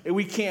much. And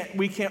we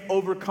can't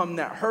overcome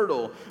that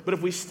hurdle. But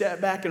if we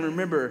step back and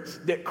remember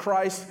that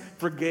Christ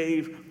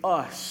forgave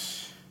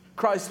us,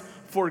 Christ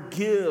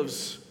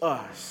forgives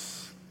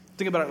us.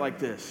 Think about it like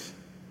this.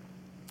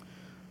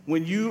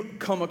 When you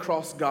come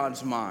across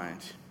God's mind,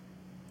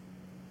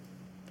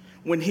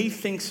 when he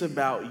thinks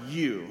about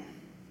you,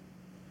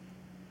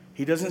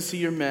 he doesn't see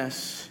your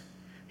mess.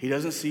 He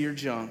doesn't see your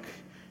junk.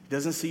 He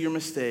doesn't see your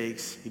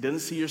mistakes. He doesn't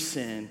see your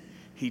sin.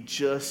 He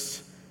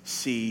just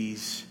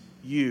sees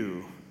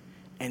you,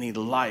 and he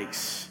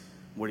likes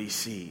what he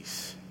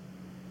sees.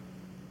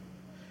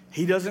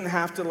 He doesn't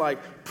have to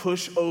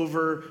push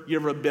over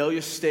your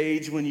rebellious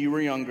stage when you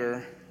were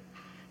younger.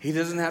 He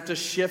doesn't have to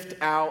shift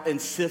out and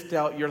sift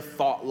out your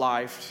thought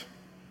life.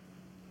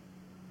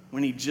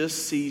 When he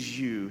just sees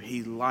you,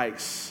 he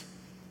likes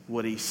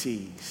what he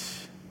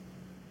sees.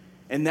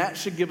 And that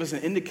should give us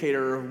an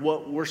indicator of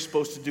what we're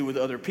supposed to do with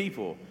other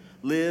people.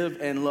 Live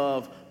and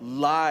love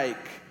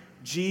like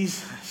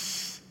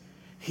Jesus.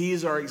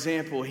 He's our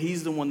example.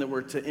 He's the one that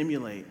we're to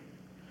emulate.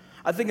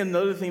 I think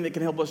another thing that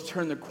can help us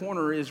turn the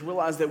corner is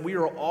realize that we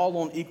are all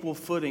on equal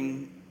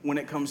footing when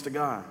it comes to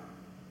God.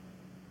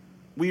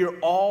 We are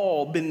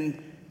all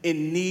been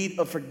in need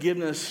of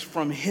forgiveness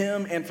from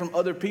him and from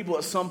other people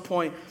at some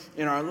point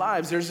in our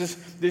lives. There's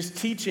this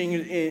teaching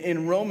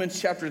in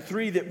Romans chapter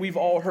 3 that we've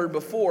all heard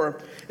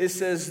before. It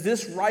says,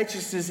 this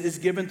righteousness is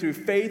given through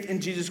faith in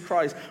Jesus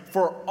Christ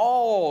for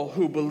all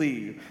who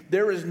believe.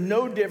 There is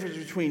no difference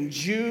between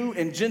Jew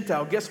and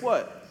Gentile. Guess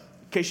what?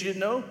 In case you didn't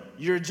know,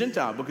 you're a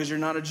Gentile because you're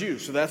not a Jew.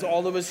 So that's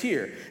all of us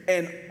here.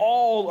 And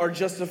all are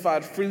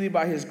justified freely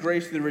by his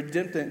grace through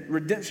the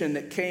redemption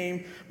that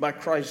came by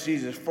Christ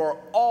Jesus.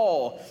 For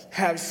all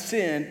have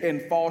sinned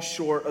and fall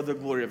short of the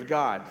glory of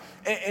God.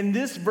 And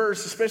this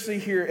verse, especially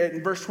here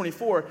in verse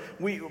 24,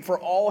 for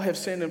all have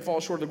sinned and fall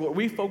short of the glory.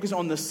 We focus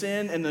on the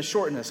sin and the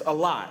shortness a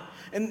lot.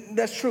 And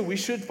that's true. We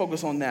should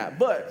focus on that.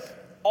 But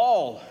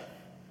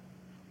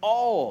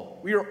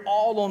we are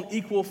all on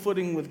equal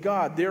footing with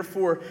God.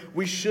 Therefore,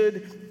 we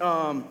should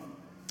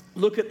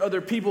look at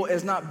other people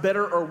as not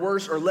better or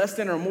worse or less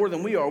than or more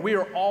than we are. We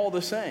are all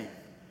the same.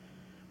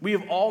 We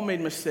have all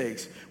made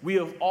mistakes. We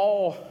have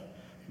all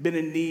been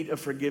in need of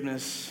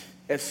forgiveness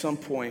at some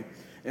point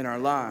in our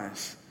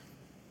lives.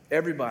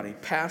 Everybody,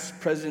 past,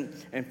 present,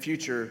 and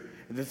future,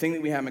 the thing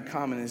that we have in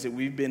common is that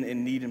we've been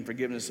in need and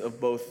forgiveness of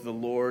both the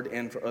Lord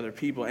and for other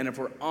people. And if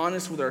we're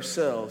honest with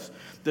ourselves,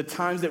 the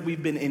times that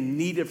we've been in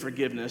need of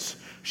forgiveness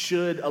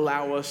should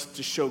allow us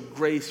to show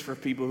grace for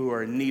people who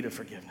are in need of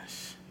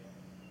forgiveness.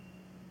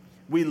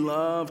 We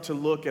love to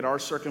look at our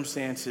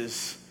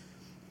circumstances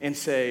and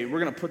say,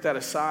 we're going to put that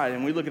aside,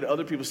 and we look at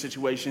other people's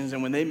situations,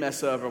 and when they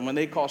mess up or when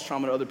they cause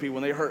trauma to other people,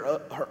 when they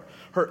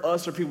hurt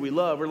us or people we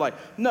love, we're like,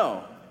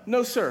 no,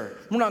 sir,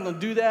 we're not going to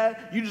do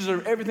that. You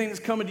deserve everything that's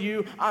coming to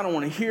you. I don't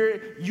want to hear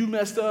it. You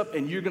messed up,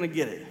 and you're going to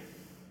get it.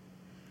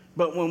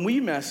 But when we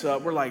mess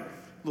up, we're like,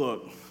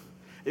 look,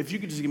 if you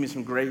could just give me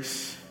some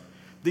grace,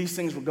 these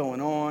things were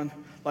going on,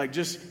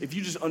 if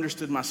you just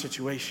understood my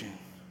situation.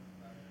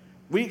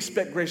 We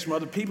expect grace from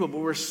other people,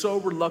 but we're so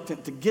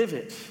reluctant to give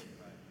it.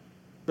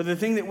 But the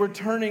thing that we're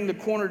turning the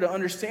corner to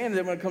understand is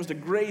that when it comes to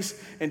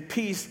grace and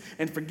peace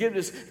and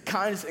forgiveness,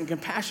 kindness and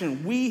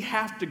compassion, we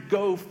have to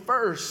go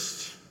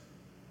first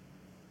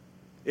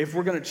if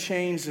we're going to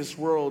change this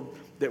world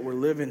that we're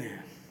living in.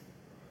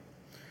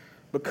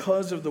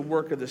 Because of the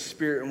work of the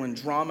Spirit, and when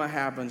trauma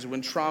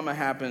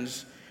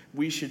happens,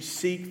 we should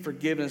seek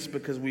forgiveness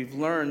because we've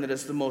learned that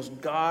it's the most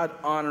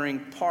God-honoring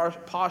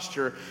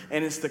posture,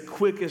 and it's the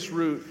quickest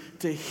route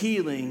to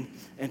healing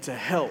and to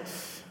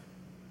health.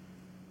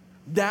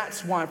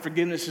 That's why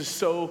forgiveness is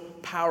so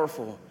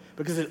powerful,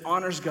 because it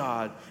honors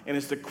God and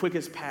it's the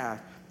quickest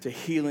path to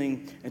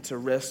healing and to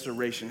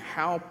restoration.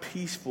 How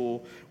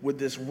peaceful would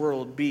this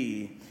world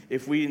be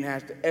if we didn't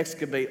have to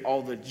excavate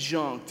all the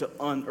junk to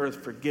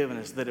unearth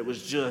forgiveness, that it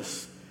was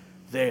just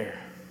there?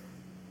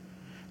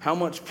 How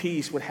much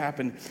peace would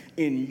happen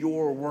in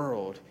your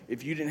world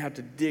if you didn't have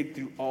to dig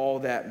through all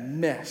that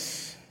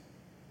mess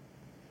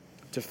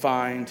to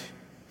find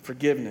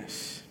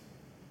forgiveness?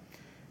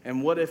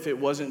 And what if it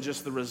wasn't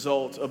just the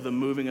result of the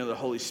moving of the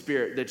Holy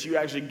Spirit, that you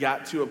actually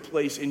got to a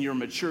place in your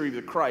maturity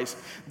with Christ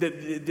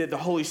that the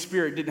Holy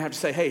Spirit didn't have to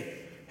say, hey,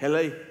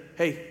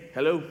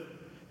 hello,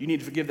 you need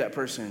to forgive that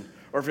person.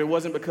 Or if it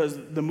wasn't because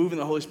the moving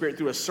of the Holy Spirit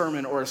through a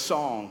sermon or a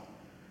song,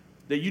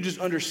 that you just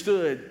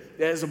understood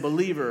that as a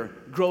believer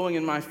growing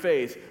in my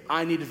faith,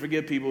 I need to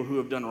forgive people who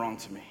have done wrong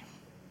to me.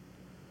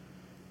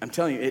 I'm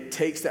telling you, it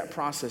takes that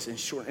process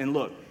and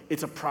look,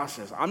 it's a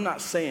process. I'm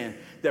not saying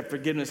that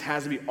forgiveness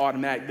has to be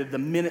automatic, that the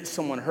minute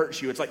someone hurts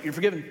you, it's like, you're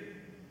forgiven.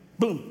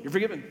 Boom, you're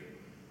forgiven.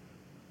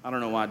 I don't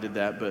know why I did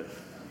that, but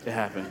it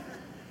happened.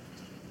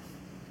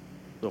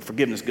 Little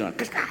forgiveness gun.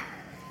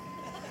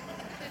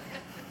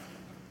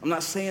 I'm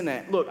not saying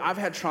that. Look, I've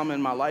had trauma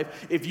in my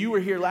life. If you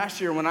were here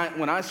last year when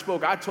I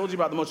spoke, I told you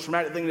about the most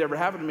traumatic thing that ever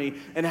happened to me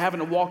and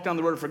having to walk down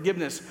the road of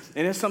forgiveness.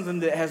 And it's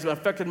something that has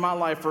affected my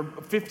life for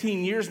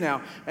 15 years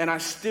now. And I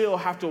still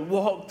have to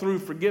walk through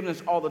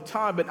forgiveness all the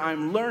time. But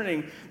I'm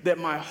learning that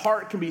my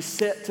heart can be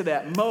set to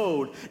that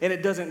mode. And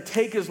it doesn't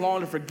take as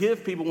long to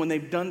forgive people when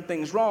they've done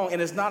things wrong.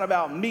 And it's not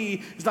about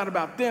me. It's not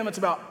about them. It's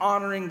about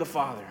honoring the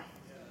Father.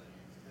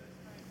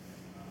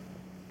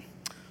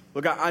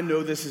 Look, I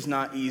know this is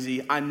not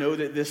easy. I know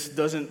that this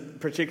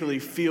doesn't particularly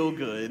feel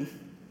good.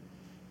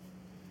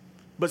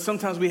 But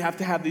sometimes we have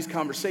to have these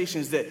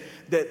conversations that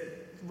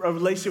a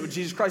relationship with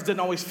Jesus Christ doesn't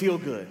always feel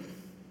good.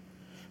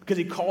 Because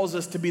he calls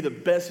us to be the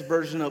best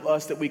version of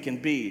us that we can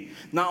be.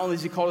 Not only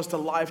does he call us to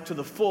life to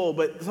the full,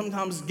 but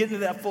sometimes getting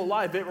to that full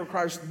life, it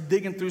requires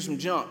digging through some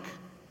junk.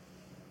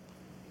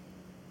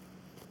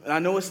 And I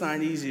know it's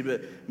not easy,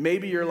 but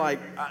maybe you're like,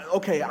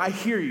 okay, I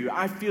hear you,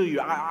 I feel you,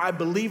 I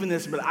believe in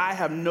this, but I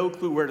have no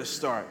clue where to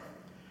start.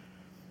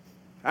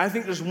 I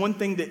think there's one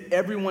thing that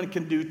everyone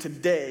can do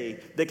today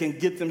that can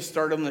get them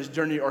started on this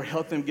journey or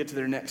help them get to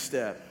their next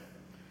step.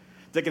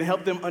 That can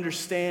help them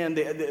understand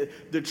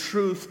the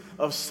truth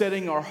of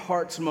setting our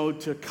hearts mode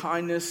to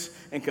kindness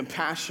and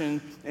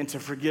compassion and to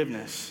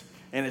forgiveness.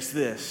 And it's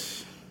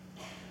this: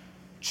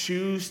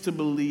 choose to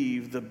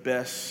believe the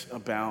best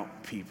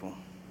about people.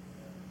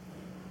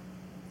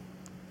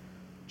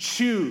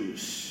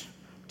 Choose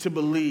to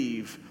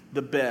believe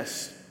the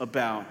best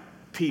about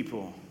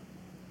people.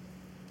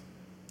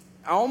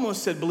 I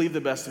almost said believe the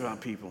best about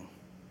people,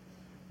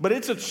 but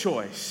it's a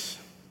choice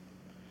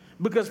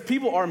because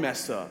people are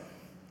messed up.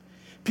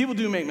 People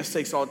do make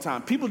mistakes all the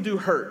time. People do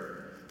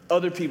hurt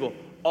other people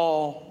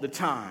all the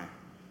time.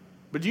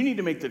 But you need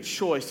to make the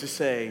choice to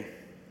say,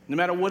 no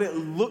matter what it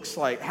looks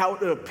like, how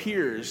it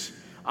appears,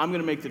 I'm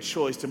going to make the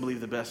choice to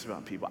believe the best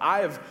about people. I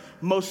have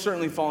most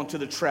certainly fallen to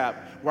the trap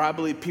where I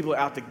believe people are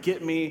out to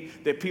get me,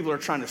 that people are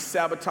trying to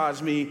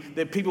sabotage me,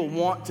 that people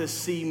want to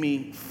see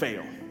me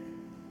fail.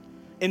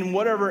 In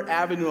whatever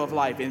avenue of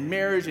life, in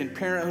marriage, in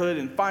parenthood,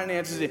 in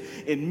finances,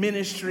 in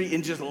ministry,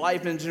 in just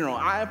life in general,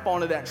 I have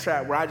fallen to that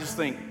trap where I just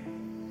think,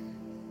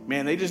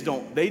 man, they just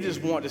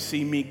want to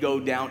see me go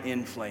down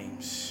in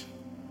flames.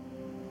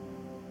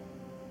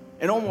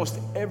 And almost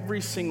every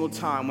single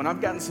time, when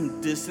I've gotten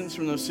some distance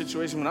from those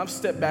situations, when I've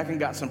stepped back and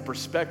got some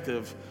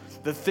perspective,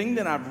 the thing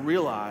that I've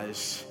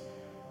realized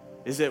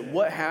is that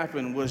what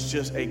happened was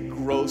just a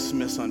gross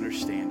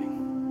misunderstanding.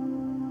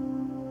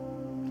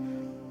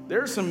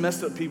 There are some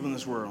messed up people in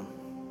this world.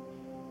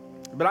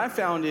 But I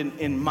found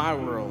in my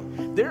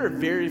world, there are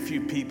very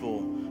few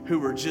people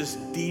who are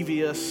just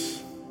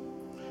devious,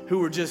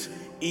 who are just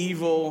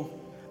evil,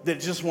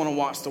 that just want to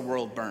watch the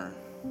world burn.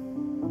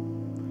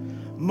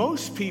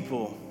 Most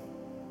people,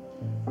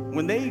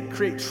 when they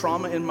create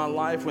trauma in my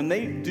life, when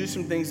they do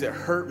some things that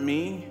hurt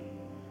me,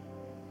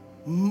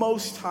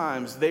 most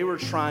times they were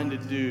trying to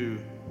do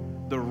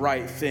the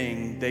right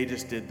thing, they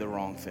just did the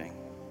wrong thing.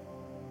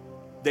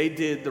 They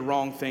did the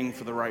wrong thing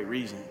for the right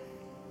reason.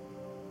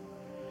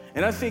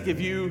 And I think if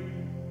you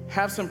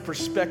have some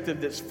perspective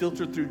that's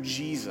filtered through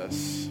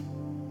Jesus,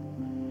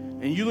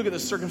 and you look at the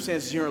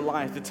circumstances in your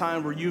life, the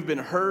time where you've been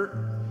hurt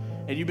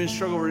and you've been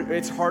struggling, where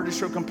it's hard to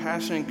show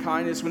compassion and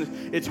kindness,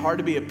 when it's hard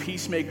to be a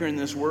peacemaker in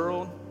this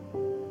world,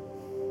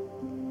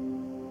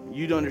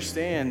 you'd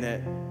understand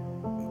that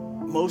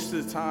most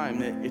of the time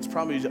that it's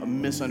probably a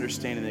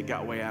misunderstanding that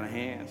got way out of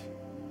hand.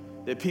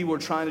 That people are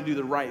trying to do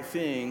the right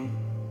thing,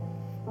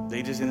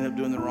 they just ended up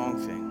doing the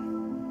wrong thing.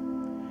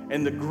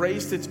 And the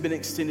grace that's been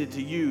extended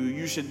to you,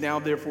 you should now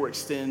therefore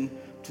extend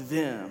to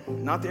them.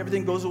 Not that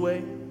everything goes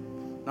away,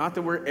 not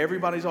that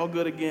everybody's all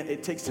good again.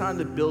 It takes time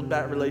to build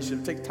that relationship.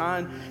 It takes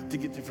time to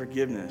get to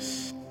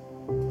forgiveness.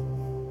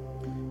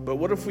 But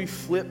what if we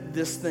flip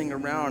this thing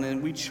around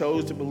and we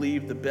chose to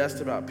believe the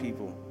best about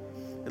people?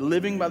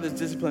 Living by this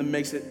discipline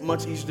makes it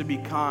much easier to be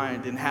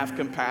kind and have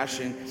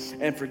compassion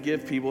and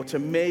forgive people, to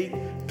make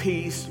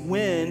peace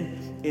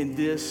win in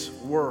this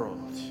world.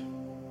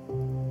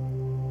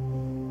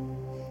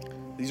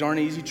 These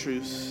aren't easy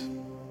truths,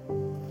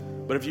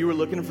 but if you were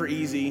looking for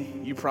easy,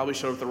 you probably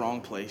showed up at the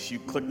wrong place. You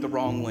clicked the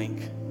wrong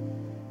link.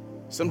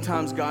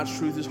 Sometimes God's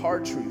truth is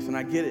hard truth, and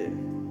I get it.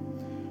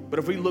 But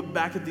if we look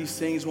back at these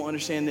things, we'll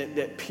understand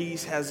that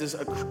peace has this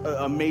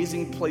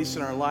amazing place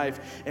in our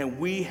life, and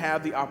we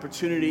have the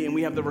opportunity and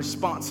we have the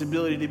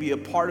responsibility to be a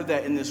part of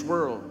that in this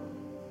world.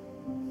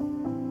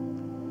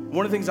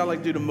 One of the things I like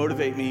to do to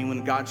motivate me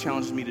when God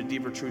challenges me to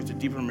deeper truth, to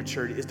deeper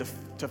maturity, is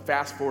to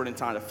fast forward in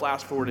time, to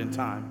flash forward in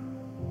time.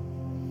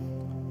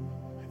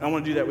 And I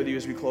want to do that with you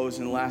as we close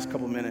in the last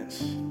couple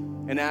minutes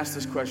and ask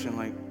this question,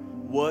 like,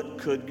 what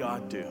could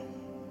God do?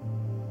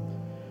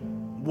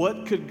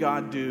 What could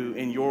God do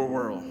in your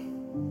world,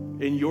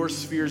 in your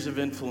spheres of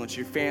influence,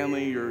 your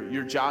family,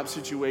 your job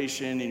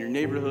situation, in your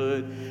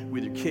neighborhood,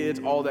 with your kids,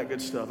 all that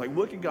good stuff? Like,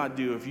 what could God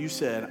do if you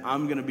said,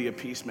 I'm going to be a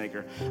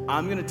peacemaker?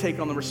 I'm going to take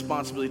on the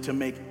responsibility to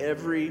make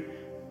every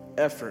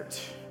effort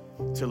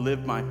to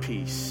live my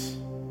peace.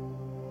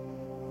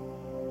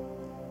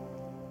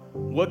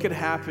 What could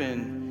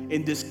happen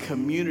in this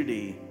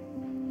community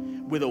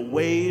with a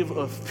wave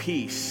of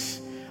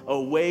peace,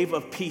 a wave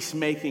of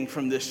peacemaking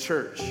from this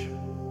church?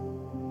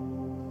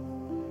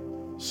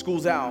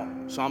 School's out,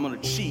 so I'm going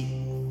to cheat.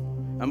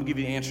 I'm going to give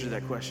you the answer to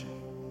that question.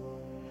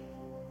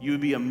 You would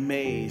be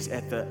amazed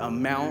at the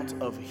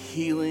amount of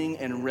healing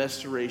and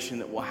restoration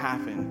that will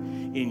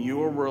happen in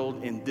your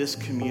world, in this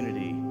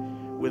community,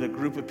 with a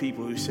group of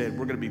people who said,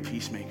 we're going to be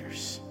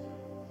peacemakers.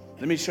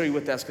 Let me show you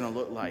what that's going to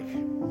look like.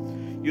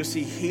 You'll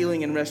see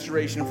healing and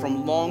restoration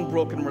from long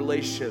broken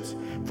relationships,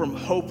 from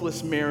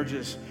hopeless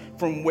marriages,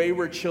 from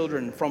wayward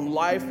children, from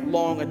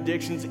lifelong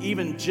addictions,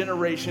 even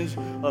generations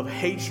of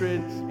hatred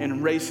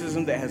and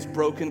racism that has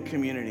broken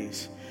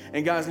communities.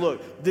 And guys,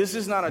 look, this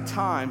is not a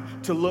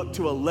time to look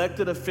to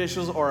elected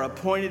officials or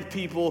appointed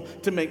people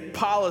to make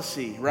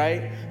policy,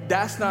 right?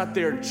 That's not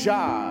their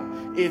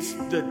job. It's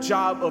the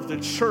job of the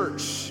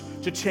church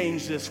to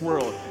change this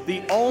world.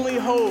 The only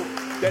hope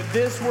that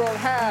this world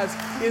has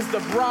is the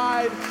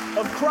bride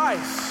of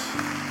Christ.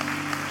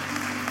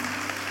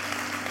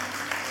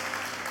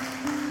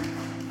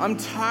 I'm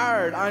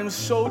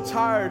so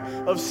tired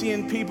of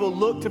seeing people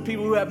look to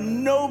people who have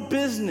no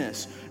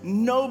business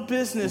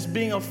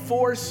being a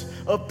force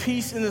of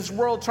peace in this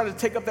world, try to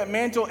take up that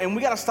mantle, and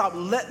we got to stop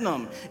letting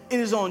them. It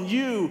is on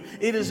you,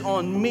 it is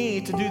on me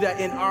to do that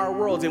in our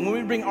worlds. And when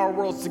we bring our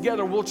worlds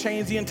together, we'll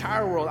change the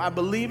entire world. I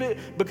believe it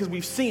because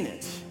we've seen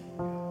it.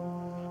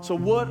 So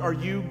what are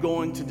you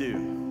going to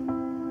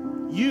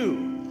do? You,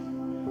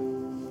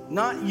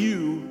 not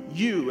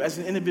you as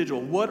an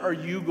individual, what are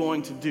you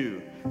going to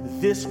do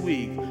this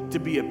week to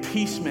be a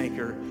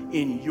peacemaker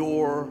in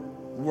your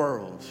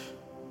world?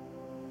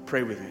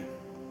 Pray with me.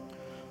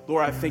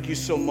 Lord, I thank you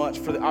so much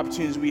for the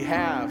opportunities we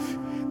have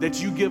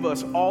that you give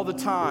us all the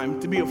time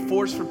to be a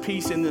force for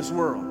peace in this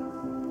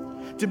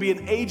world, to be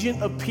an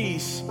agent of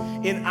peace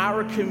in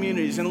our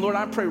communities. And Lord,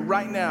 I pray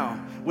right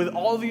now, with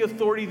all the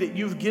authority that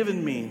you've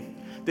given me,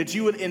 that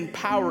you would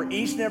empower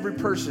each and every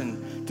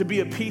person to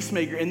be a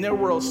peacemaker in their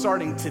world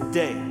starting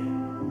today.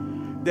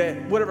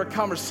 That whatever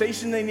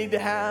conversation they need to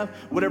have,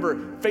 whatever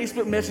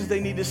Facebook message they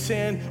need to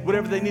send,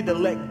 whatever they need to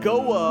let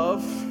go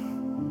of,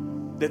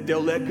 that they'll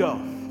let go.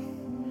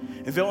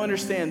 And they'll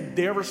understand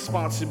their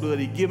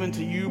responsibility given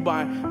to you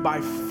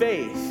by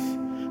faith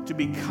to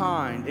be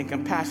kind and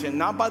compassionate,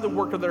 not by the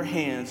work of their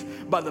hands,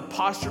 by the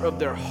posture of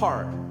their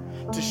heart,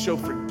 to show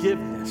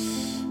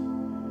forgiveness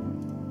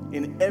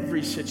in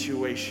every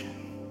situation.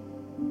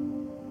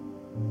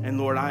 And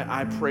Lord,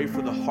 I pray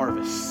for the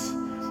harvest.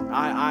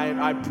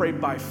 I pray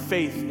by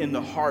faith in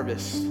the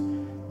harvest.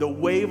 The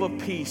wave of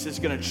peace is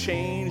going to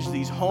change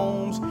these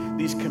homes,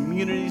 these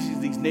communities,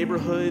 these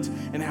neighborhoods,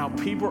 and how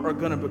people are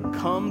going to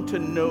come to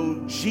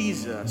know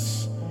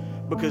Jesus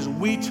because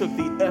we took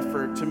the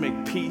effort to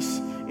make peace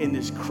in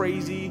this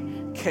crazy,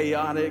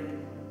 chaotic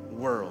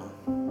world.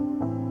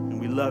 And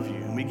we love you,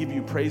 and we give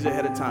you praise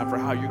ahead of time for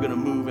how you're going to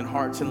move in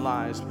hearts and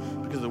lives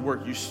because of the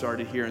work you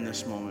started here in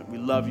this moment. We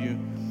love you.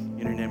 In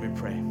your name we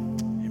pray.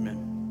 Amen.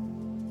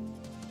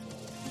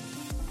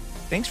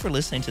 Thanks for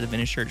listening to the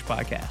Vintage Church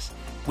Podcast.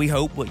 We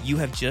hope what you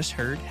have just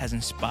heard has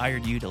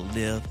inspired you to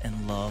live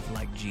and love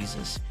like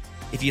Jesus.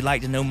 If you'd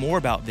like to know more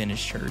about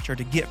Vintage Church or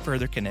to get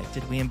further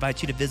connected, we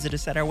invite you to visit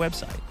us at our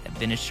website at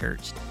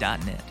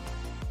vintagechurch.net.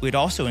 We'd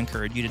also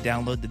encourage you to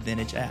download the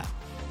Vintage app.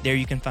 There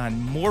you can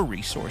find more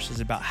resources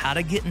about how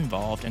to get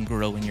involved and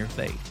grow in your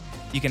faith.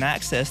 You can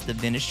access the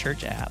Vintage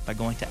Church app by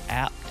going to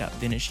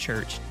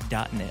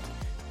app.vintagechurch.net.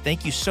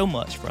 Thank you so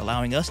much for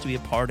allowing us to be a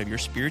part of your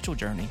spiritual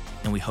journey,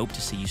 and we hope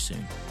to see you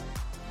soon.